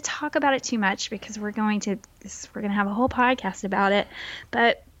I'm not going to talk about it too much because we're going to have a whole podcast about it.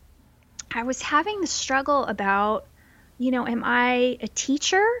 But I was having the struggle about, am I a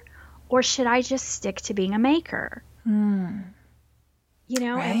teacher or should I just stick to being a maker? Right.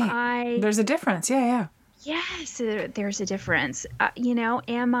 Am I... There's a difference. Yeah. Yes, there's a difference.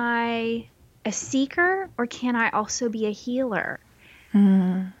 Am I a seeker or can I also be a healer?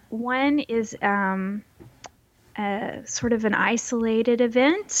 One is sort of an isolated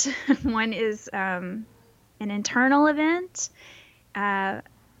event. One is an internal event.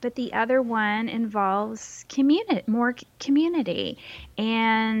 But the other one involves more community.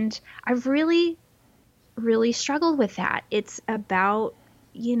 And I've really, really struggled with that. It's about,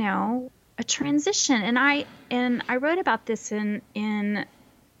 a transition. And I wrote about this in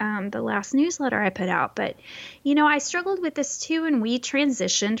the last newsletter I put out. But, I struggled with this too. And we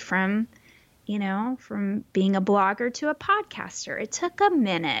transitioned from being a blogger to a podcaster. It took a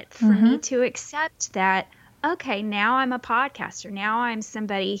minute for me to accept that, okay, now I'm a podcaster. Now I'm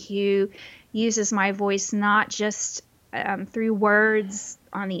somebody who uses my voice not just through words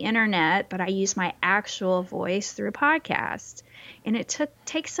on the internet, but I use my actual voice through a podcast. And it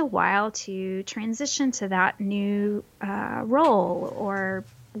takes a while to transition to that new role or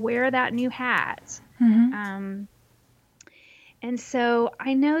wear that new hat. And so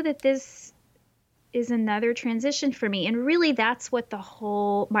I know that this is another transition for me. And really that's what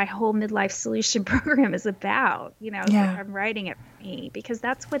my whole Midlife Solution program is about. I'm writing it for me because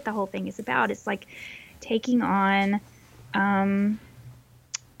that's what the whole thing is about. It's like taking on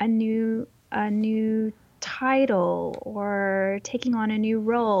a new title or taking on a new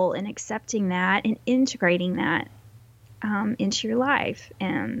role and accepting that and integrating that into your life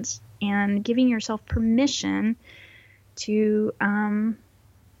and giving yourself permission to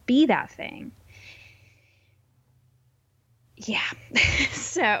be that thing. Yeah.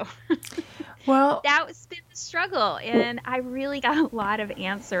 So well, that's been the struggle, and I really got a lot of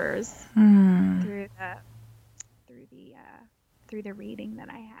answers through the reading that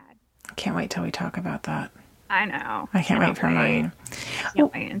I had. I can't wait till we talk about that. I know. I can't wait for mine. I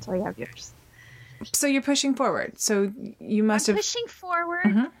can't wait until you have yours. So you're pushing forward. So you must have... pushing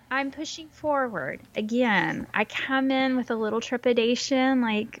forward. I'm pushing forward. Again, I come in with a little trepidation,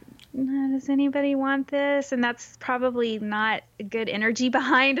 like, does anybody want this? And that's probably not a good energy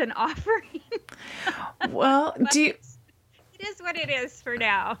behind an offering. Well, it is what it is for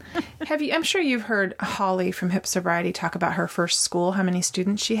now. I'm sure you've heard Holly from Hip Sobriety talk about her first school, how many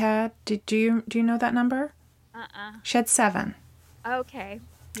students she had. Do you know that number? She had 7. Okay.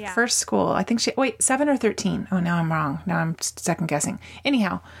 Yeah. First school. I think 7 or 13. Oh, now I'm wrong. Now I'm second guessing.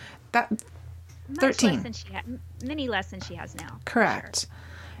 Anyhow, that 13. Many less than she has now. Correct. Sure.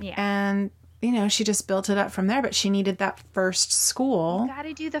 Yeah. And she just built it up from there, but she needed that first school. You got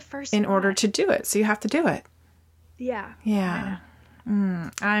to do the first in order to do it. So you have to do it. Yeah. Yeah.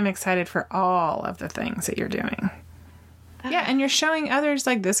 I'm excited for all of the things that you're doing. Yeah. And you're showing others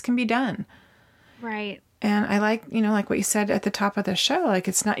like this can be done. Right. And I like, like what you said at the top of the show, like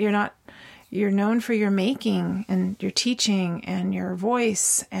you're known for your making and your teaching and your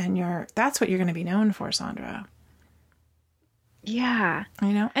voice and that's what you're going to be known for, Sondra. Yeah.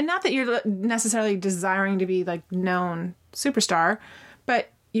 And not that you're necessarily desiring to be like known superstar,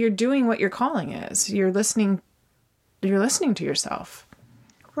 but you're doing what your calling is. You're listening to yourself.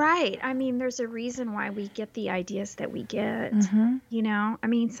 Right. I mean, there's a reason why we get the ideas that we get, I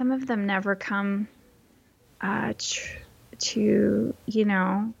mean, some of them never come to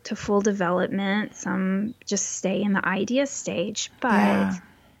full development. Some just stay in the idea stage, but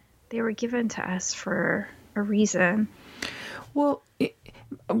they were given to us for a reason. Well,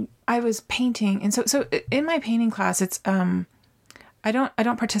 I was painting, and so in my painting class, it's I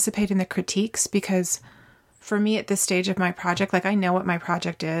don't participate in the critiques because for me at this stage of my project, like I know what my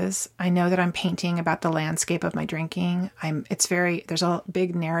project is. I know that I'm painting about the landscape of my drinking. There's a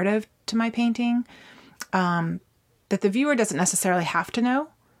big narrative to my painting that the viewer doesn't necessarily have to know,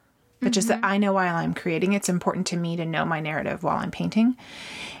 but just that I know while I'm creating, it's important to me to know my narrative while I'm painting.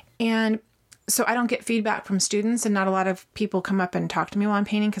 And so I don't get feedback from students, and not a lot of people come up and talk to me while I'm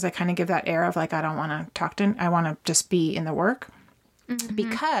painting because I kind of give that air of like, I don't want to talk to, I want to just be in the work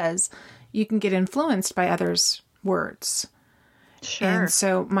because you can get influenced by others' words. Sure. And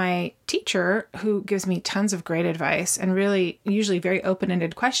so my teacher, who gives me tons of great advice and really usually very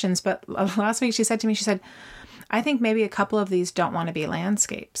open-ended questions, but last week she said to me, I think maybe a couple of these don't want to be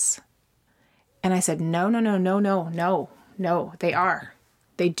landscapes. And I said, no, they are.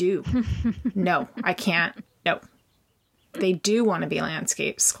 They do. No, I can't. No. They do want to be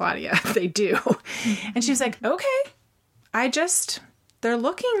landscapes, Claudia. They do. And she's like, okay. They're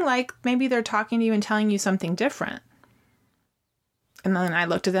looking like maybe they're talking to you and telling you something different. And then I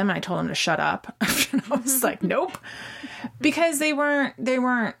looked at them and I told them to shut up. And I was like, nope. Because they were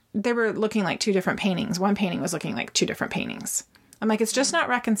looking like two different paintings. One painting was looking like two different paintings. I'm like, it's just not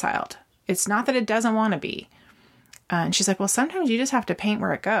reconciled. It's not that it doesn't want to be. And she's like, well, sometimes you just have to paint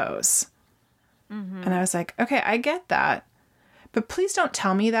where it goes. And I was like, okay, I get that. But please don't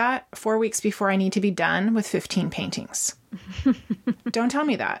tell me that 4 weeks before I need to be done with 15 paintings. Don't tell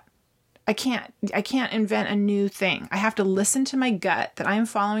me that. I can't invent a new thing. I have to listen to my gut that I'm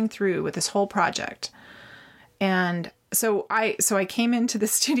following through with this whole project. And so I came into the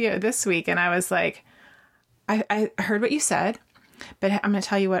studio this week and I was like, I heard what you said, but I'm going to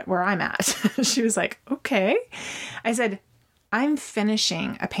tell you where I'm at. She was like, okay. I said, I'm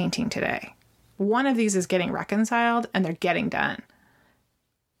finishing a painting today. One of these is getting reconciled and they're getting done.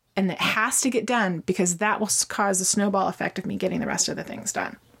 And it has to get done because that will cause a snowball effect of me getting the rest of the things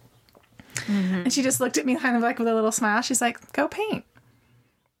done. And she just looked at me kind of like with a little smile. She's like, go paint.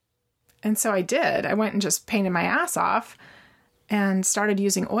 And so I did. I went and just painted my ass off and started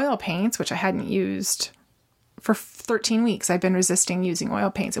using oil paints, which I hadn't used for 13 weeks. I've been resisting using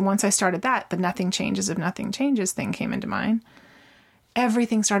oil paints. And once I started that, the nothing changes if nothing changes thing came into mind.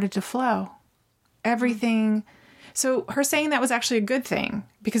 Everything started to flow. Everything. So her saying that was actually a good thing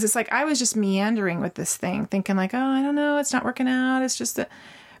because it's like I was just meandering with this thing thinking like, oh, I don't know. It's not working out. It's just that.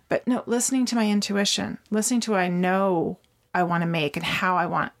 But no, listening to my intuition, listening to what I know I want to make and how I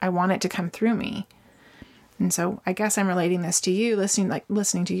want it to come through me. And so I guess I'm relating this to you,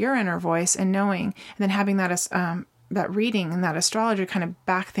 listening to your inner voice and knowing, and then having that reading and that astrologer kind of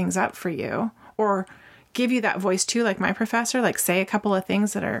back things up for you or give you that voice too, like my professor, like say a couple of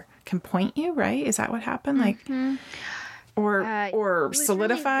things that can point you, right? Is that what happened? Like, or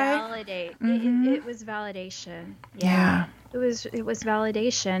solidify? Really validate. It was validation. Yeah. It was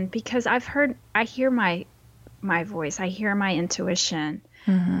validation because I hear my voice. I hear my intuition.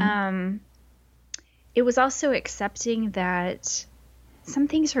 It was also accepting that some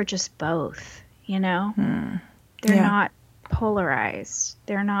things are just both, they're not polarized.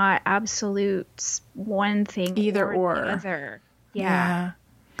 They're not absolute one thing either or the other. Yeah.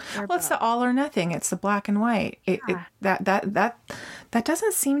 Well, it's the all or nothing. It's the black and white. That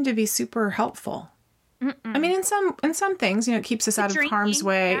doesn't seem to be super helpful. I mean, in some things, it keeps us out of harm's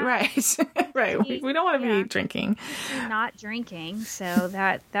way. Yeah. Right. Right. We don't want to be drinking. Not drinking. So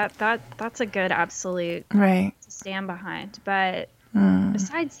that's a good absolute right to stand behind. But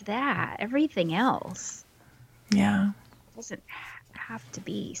besides that, everything else doesn't have to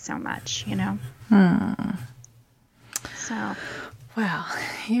be so much, So. Well,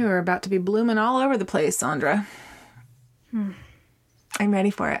 you are about to be blooming all over the place, Sondra. I'm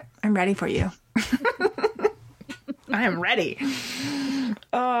ready for it. I'm ready for you. I am ready.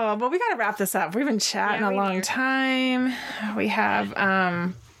 Oh, well, we got to wrap this up. We've been chatting a long time. We have,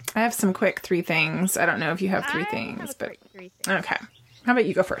 I have some quick 3 things. I don't know if you have 3 things, but 3 things. Okay. How about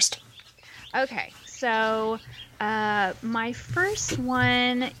you go first? Okay. So, my first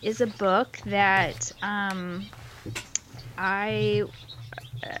one is a book that, I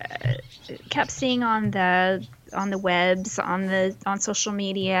kept seeing on the webs, on social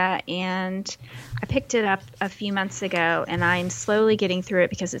media, and I picked it up a few months ago, and I'm slowly getting through it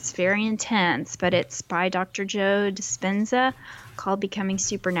because it's very intense, but it's by Dr. Joe Dispenza, called Becoming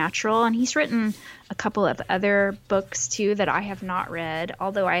Supernatural, and he's written a couple of other books too that I have not read,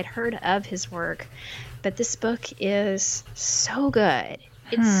 although I had heard of his work. But this book is so good.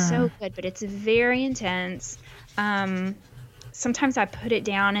 It's so good, but it's very intense. Sometimes I put it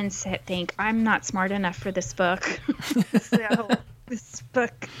down and think, I'm not smart enough for this book. So this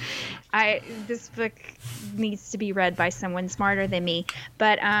book needs to be read by someone smarter than me.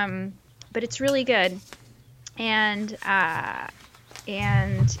 But it's really good, and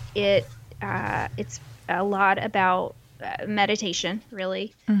it's a lot about meditation,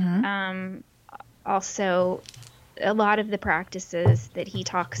 really. Also, a lot of the practices that he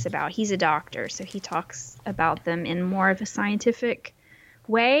talks about, he's a doctor, so he talks about them in more of a scientific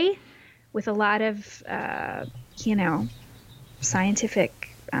way, with a lot of scientific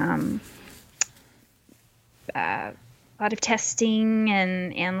a lot of testing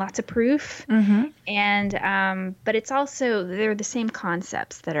and lots of proof. And but it's also, they're the same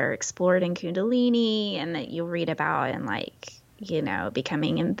concepts that are explored in Kundalini and that you'll read about in, like,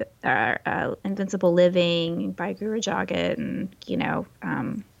 Becoming Invincible Living by Guru Jagat, and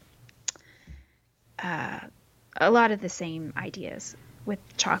a lot of the same ideas with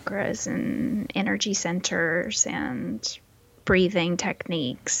chakras and energy centers and breathing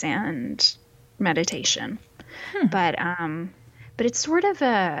techniques and meditation. But it's sort of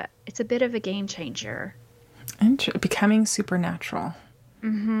it's a bit of a game changer. Becoming Supernatural.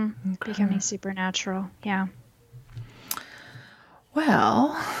 Okay. Becoming Supernatural. Yeah.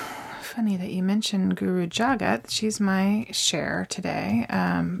 Well, funny that you mentioned Guru Jagat. She's my share today,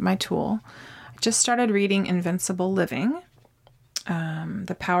 my tool. I just started reading Invincible Living,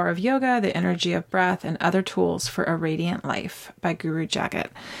 The Power of Yoga, the Energy of Breath, and Other Tools for a Radiant Life by Guru Jagat.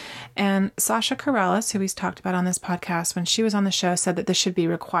 And Sasha Corrales, who we've talked about on this podcast, when she was on the show, said that this should be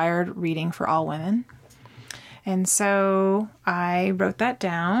required reading for all women. And so I wrote that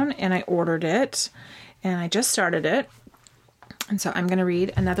down and I ordered it and I just started it. And so I'm going to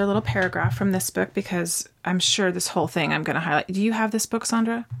read another little paragraph from this book because I'm sure this whole thing I'm going to highlight. Do you have this book,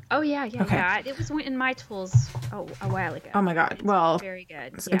 Sondra? Oh, yeah. Okay. Yeah. It was in my tools a while ago. Oh, my God. It's very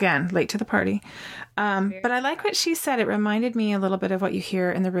good. Again, late to the party. But I like what she said. It reminded me a little bit of what you hear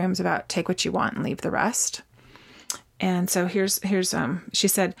in the rooms about take what you want and leave the rest. And so here's she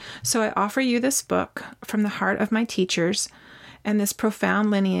said, so I offer you this book from the heart of my teachers and this profound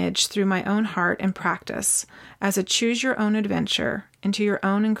lineage through my own heart and practice as a choose-your-own adventure into your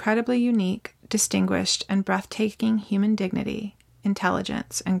own incredibly unique, distinguished, and breathtaking human dignity,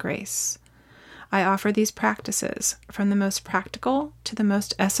 intelligence, and grace. I offer these practices from the most practical to the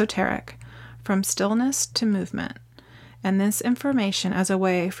most esoteric, from stillness to movement, and this information as a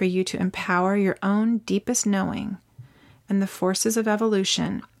way for you to empower your own deepest knowing and the forces of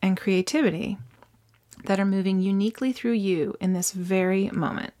evolution and creativity that are moving uniquely through you in this very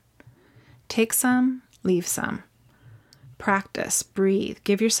moment. Take some, leave some. Practice, breathe,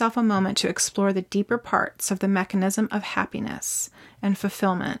 give yourself a moment to explore the deeper parts of the mechanism of happiness and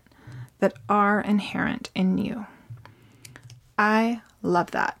fulfillment that are inherent in you. I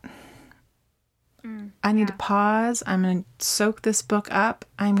love that. I need to pause. I'm going to soak this book up.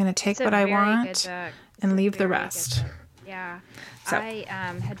 I'm going to take what I want and leave the rest. Yeah. So. I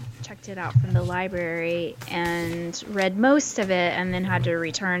had checked it out from the library and read most of it and then had to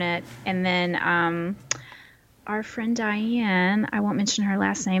return it. And then our friend Diane, I won't mention her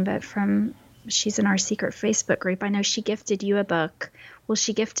last name, but she's in our secret Facebook group. I know she gifted you a book. Well,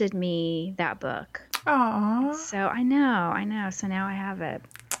 she gifted me that book. Aww. So I know. So now I have it.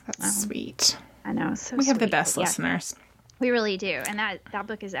 That's sweet. I know. So we have the best listeners. We really do. And that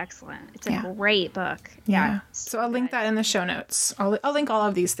book is excellent. It's a great book. Yeah. So I'll link that in the show notes. I'll link all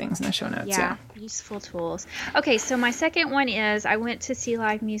of these things in the show notes. Yeah. Useful tools. Okay. So my second one is I went to see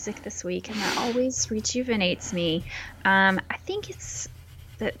live music this week and that always rejuvenates me. I think it's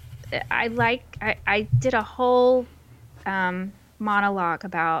that I did a whole monologue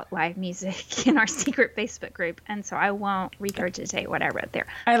about live music in our secret Facebook group. And so I won't regurgitate what I wrote there.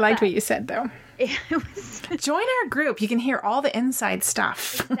 I liked what you said though. it was Join our group. You can hear all the inside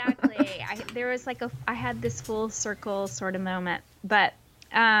stuff. exactly. I had this full circle sort of moment, but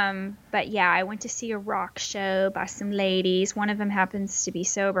yeah, I went to see a rock show by some ladies. One of them happens to be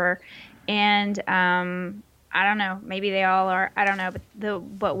sober, and I don't know, maybe they all are. I don't know,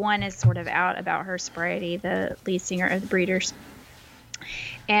 but one is sort of out about her sobriety, the lead singer of the Breeders,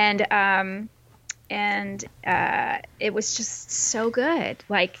 and it was just so good.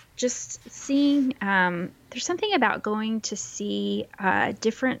 Like, just seeing, there's something about going to see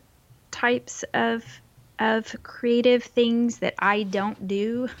different types of creative things that I don't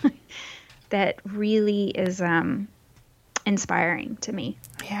do that really is inspiring to me.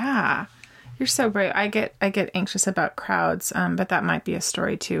 Yeah. You're so brave. I get anxious about crowds, but that might be a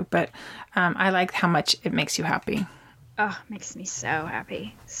story too. But I like how much it makes you happy. Oh, it makes me so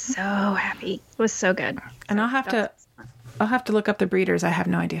happy. So happy. It was so good. And I'll have to look up the Breeders. I have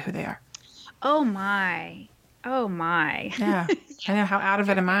no idea who they are. Oh my. Yeah. I know, how out of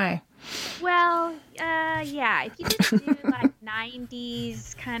it am I? Well, yeah. If you just do like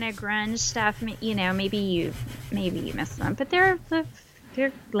 90s kind of grunge stuff, you know, maybe you miss them. But they're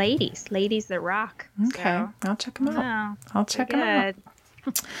ladies that rock. Okay, So, I'll check them out. no, I'll check them out.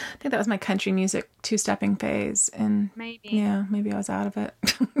 I think that was my country music two-stepping phase, and maybe I was out of it.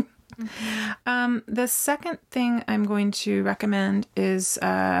 The second thing I'm going to recommend is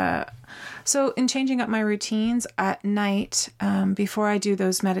so in changing up my routines at night, before I do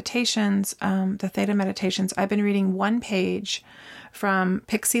those meditations, the theta meditations, I've been reading one page from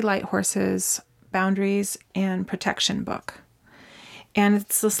Pixie Lighthorse's Boundaries and Protection book. And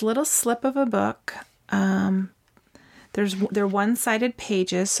it's this little slip of a book. They're one-sided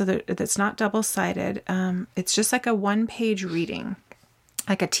pages, so that's not double-sided. It's just like a one-page reading,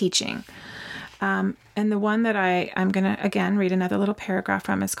 like a teaching. And the one that I'm going to, again, read another little paragraph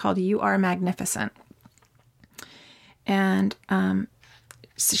from is called You Are Magnificent. And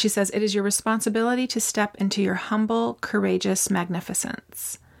she says, it is your responsibility to step into your humble, courageous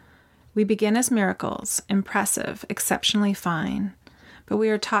magnificence. We begin as miracles, impressive, exceptionally fine, but we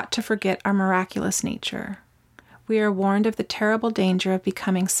are taught to forget our miraculous nature. We are warned of the terrible danger of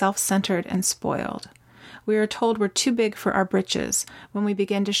becoming self-centered and spoiled. We are told we're too big for our britches when we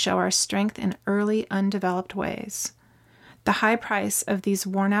begin to show our strength in early, undeveloped ways. The high price of these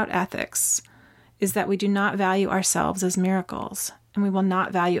worn-out ethics is that we do not value ourselves as miracles, and we will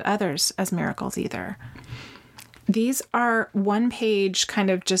not value others as miracles either. These are one-page, kind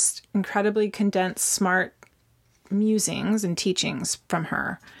of just incredibly condensed, smart musings and teachings from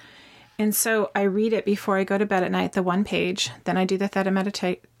her. And so I read it before I go to bed at night, the one page. Then I do the theta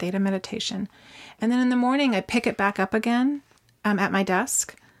meditation. And then in the morning, I pick it back up again at my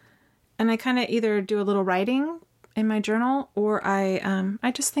desk. And I kind of either do a little writing in my journal, or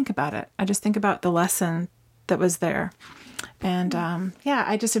I just think about it. I just think about the lesson that was there. And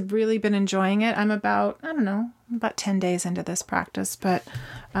I just have really been enjoying it. I'm about 10 days into this practice. But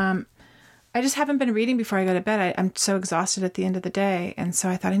I just haven't been reading before I go to bed. I'm so exhausted at the end of the day. And so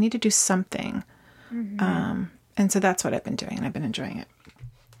I thought I need to do something. Mm-hmm. And so that's what I've been doing, and I've been enjoying it.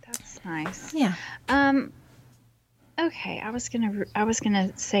 That's nice. Yeah. Okay. I was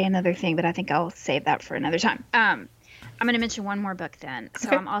gonna say another thing, but I think I'll save that for another time. I'm going to mention one more book then. So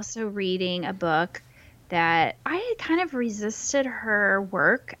okay. I'm also reading a book that I kind of resisted her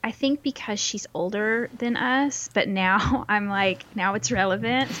work, I think because she's older than us, but now I'm like, now it's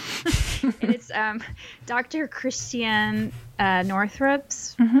relevant. And it's Dr. Christiane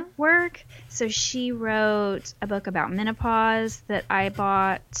Northrup's work. So she wrote a book about menopause that I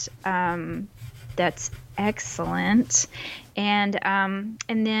bought that's excellent. And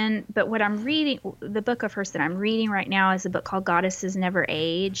then, but what I'm reading, the book of hers that I'm reading right now is a book called Goddesses Never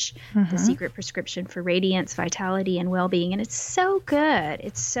Age, The Secret Prescription for Radiance, Vitality, and Well-Being. And it's so good.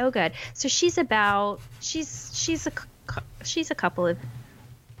 It's so good. So she's a couple of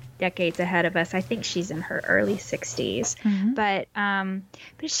decades ahead of us. I think she's in her early 60s. But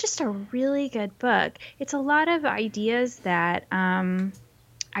it's just a really good book. It's a lot of ideas that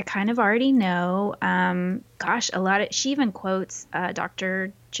I kind of already know. She even quotes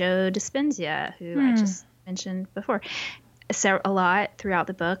Dr. Joe Dispenza, who I just mentioned before, a lot throughout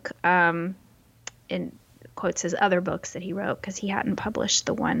the book, and quotes his other books that he wrote because he hadn't published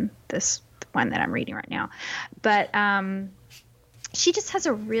the one that I'm reading right now. But she just has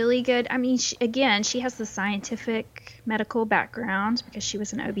a really good, she has the scientific medical background because she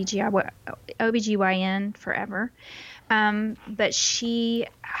was an OBGYN forever. But she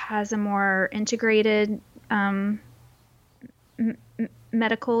has a more integrated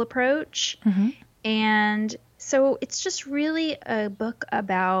medical approach. And so it's just really a book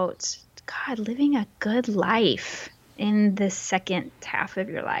about God, living a good life in the second half of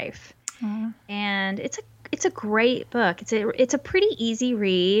your life. And it's a great book. It's a pretty easy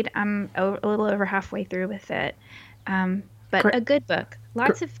read. I'm a little over halfway through with it. But a good book.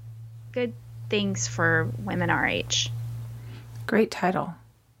 Lots of good things for women our age. Great title.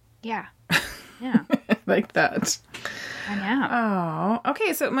 Yeah. Yeah. Like that. I know. Oh,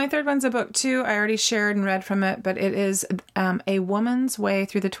 okay. So my third one's a book too. I already shared and read from it, but it is A Woman's Way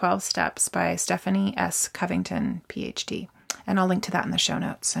Through the 12 Steps by Stephanie S. Covington, Ph.D. And I'll link to that in the show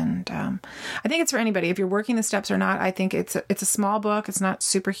notes. And I think it's for anybody. If you're working the steps or not, I think it's a small book. It's not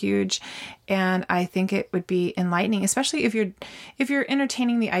super huge. And I think it would be enlightening, especially if you're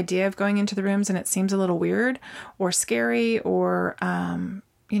entertaining the idea of going into the rooms and it seems a little weird or scary or,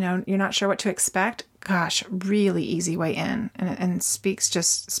 you're not sure what to expect. Gosh, really easy way in. And speaks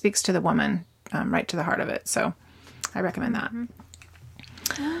to the woman right to the heart of it. So I recommend that.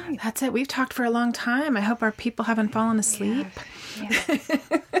 Mm-hmm. That's it. We've talked for a long time. I hope our people haven't fallen asleep. Yes.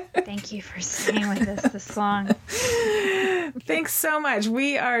 Thank you for staying with us this long. Thanks so much.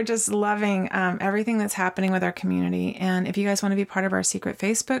 We are just loving everything that's happening with our community. And if you guys want to be part of our secret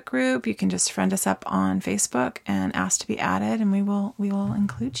Facebook group, you can just friend us up on Facebook and ask to be added, and we will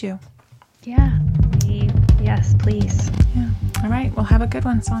include you. Yeah. Yes, please. Yeah. All right. Well, have a good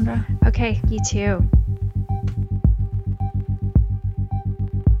one, Sondra. Okay. You too.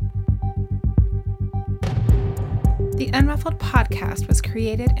 The Unruffled podcast was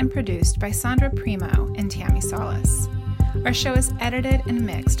created and produced by Sondra Primo and Tammi Solis. Our show is edited and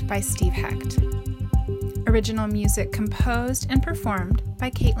mixed by Steve Hecht. Original music composed and performed by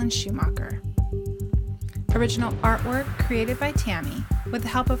Caitlin Schumacher. Original artwork created by Tammi with the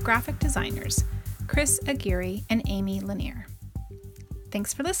help of graphic designers Chris Aguirre and Amy Lanier.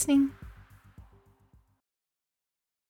 Thanks for listening.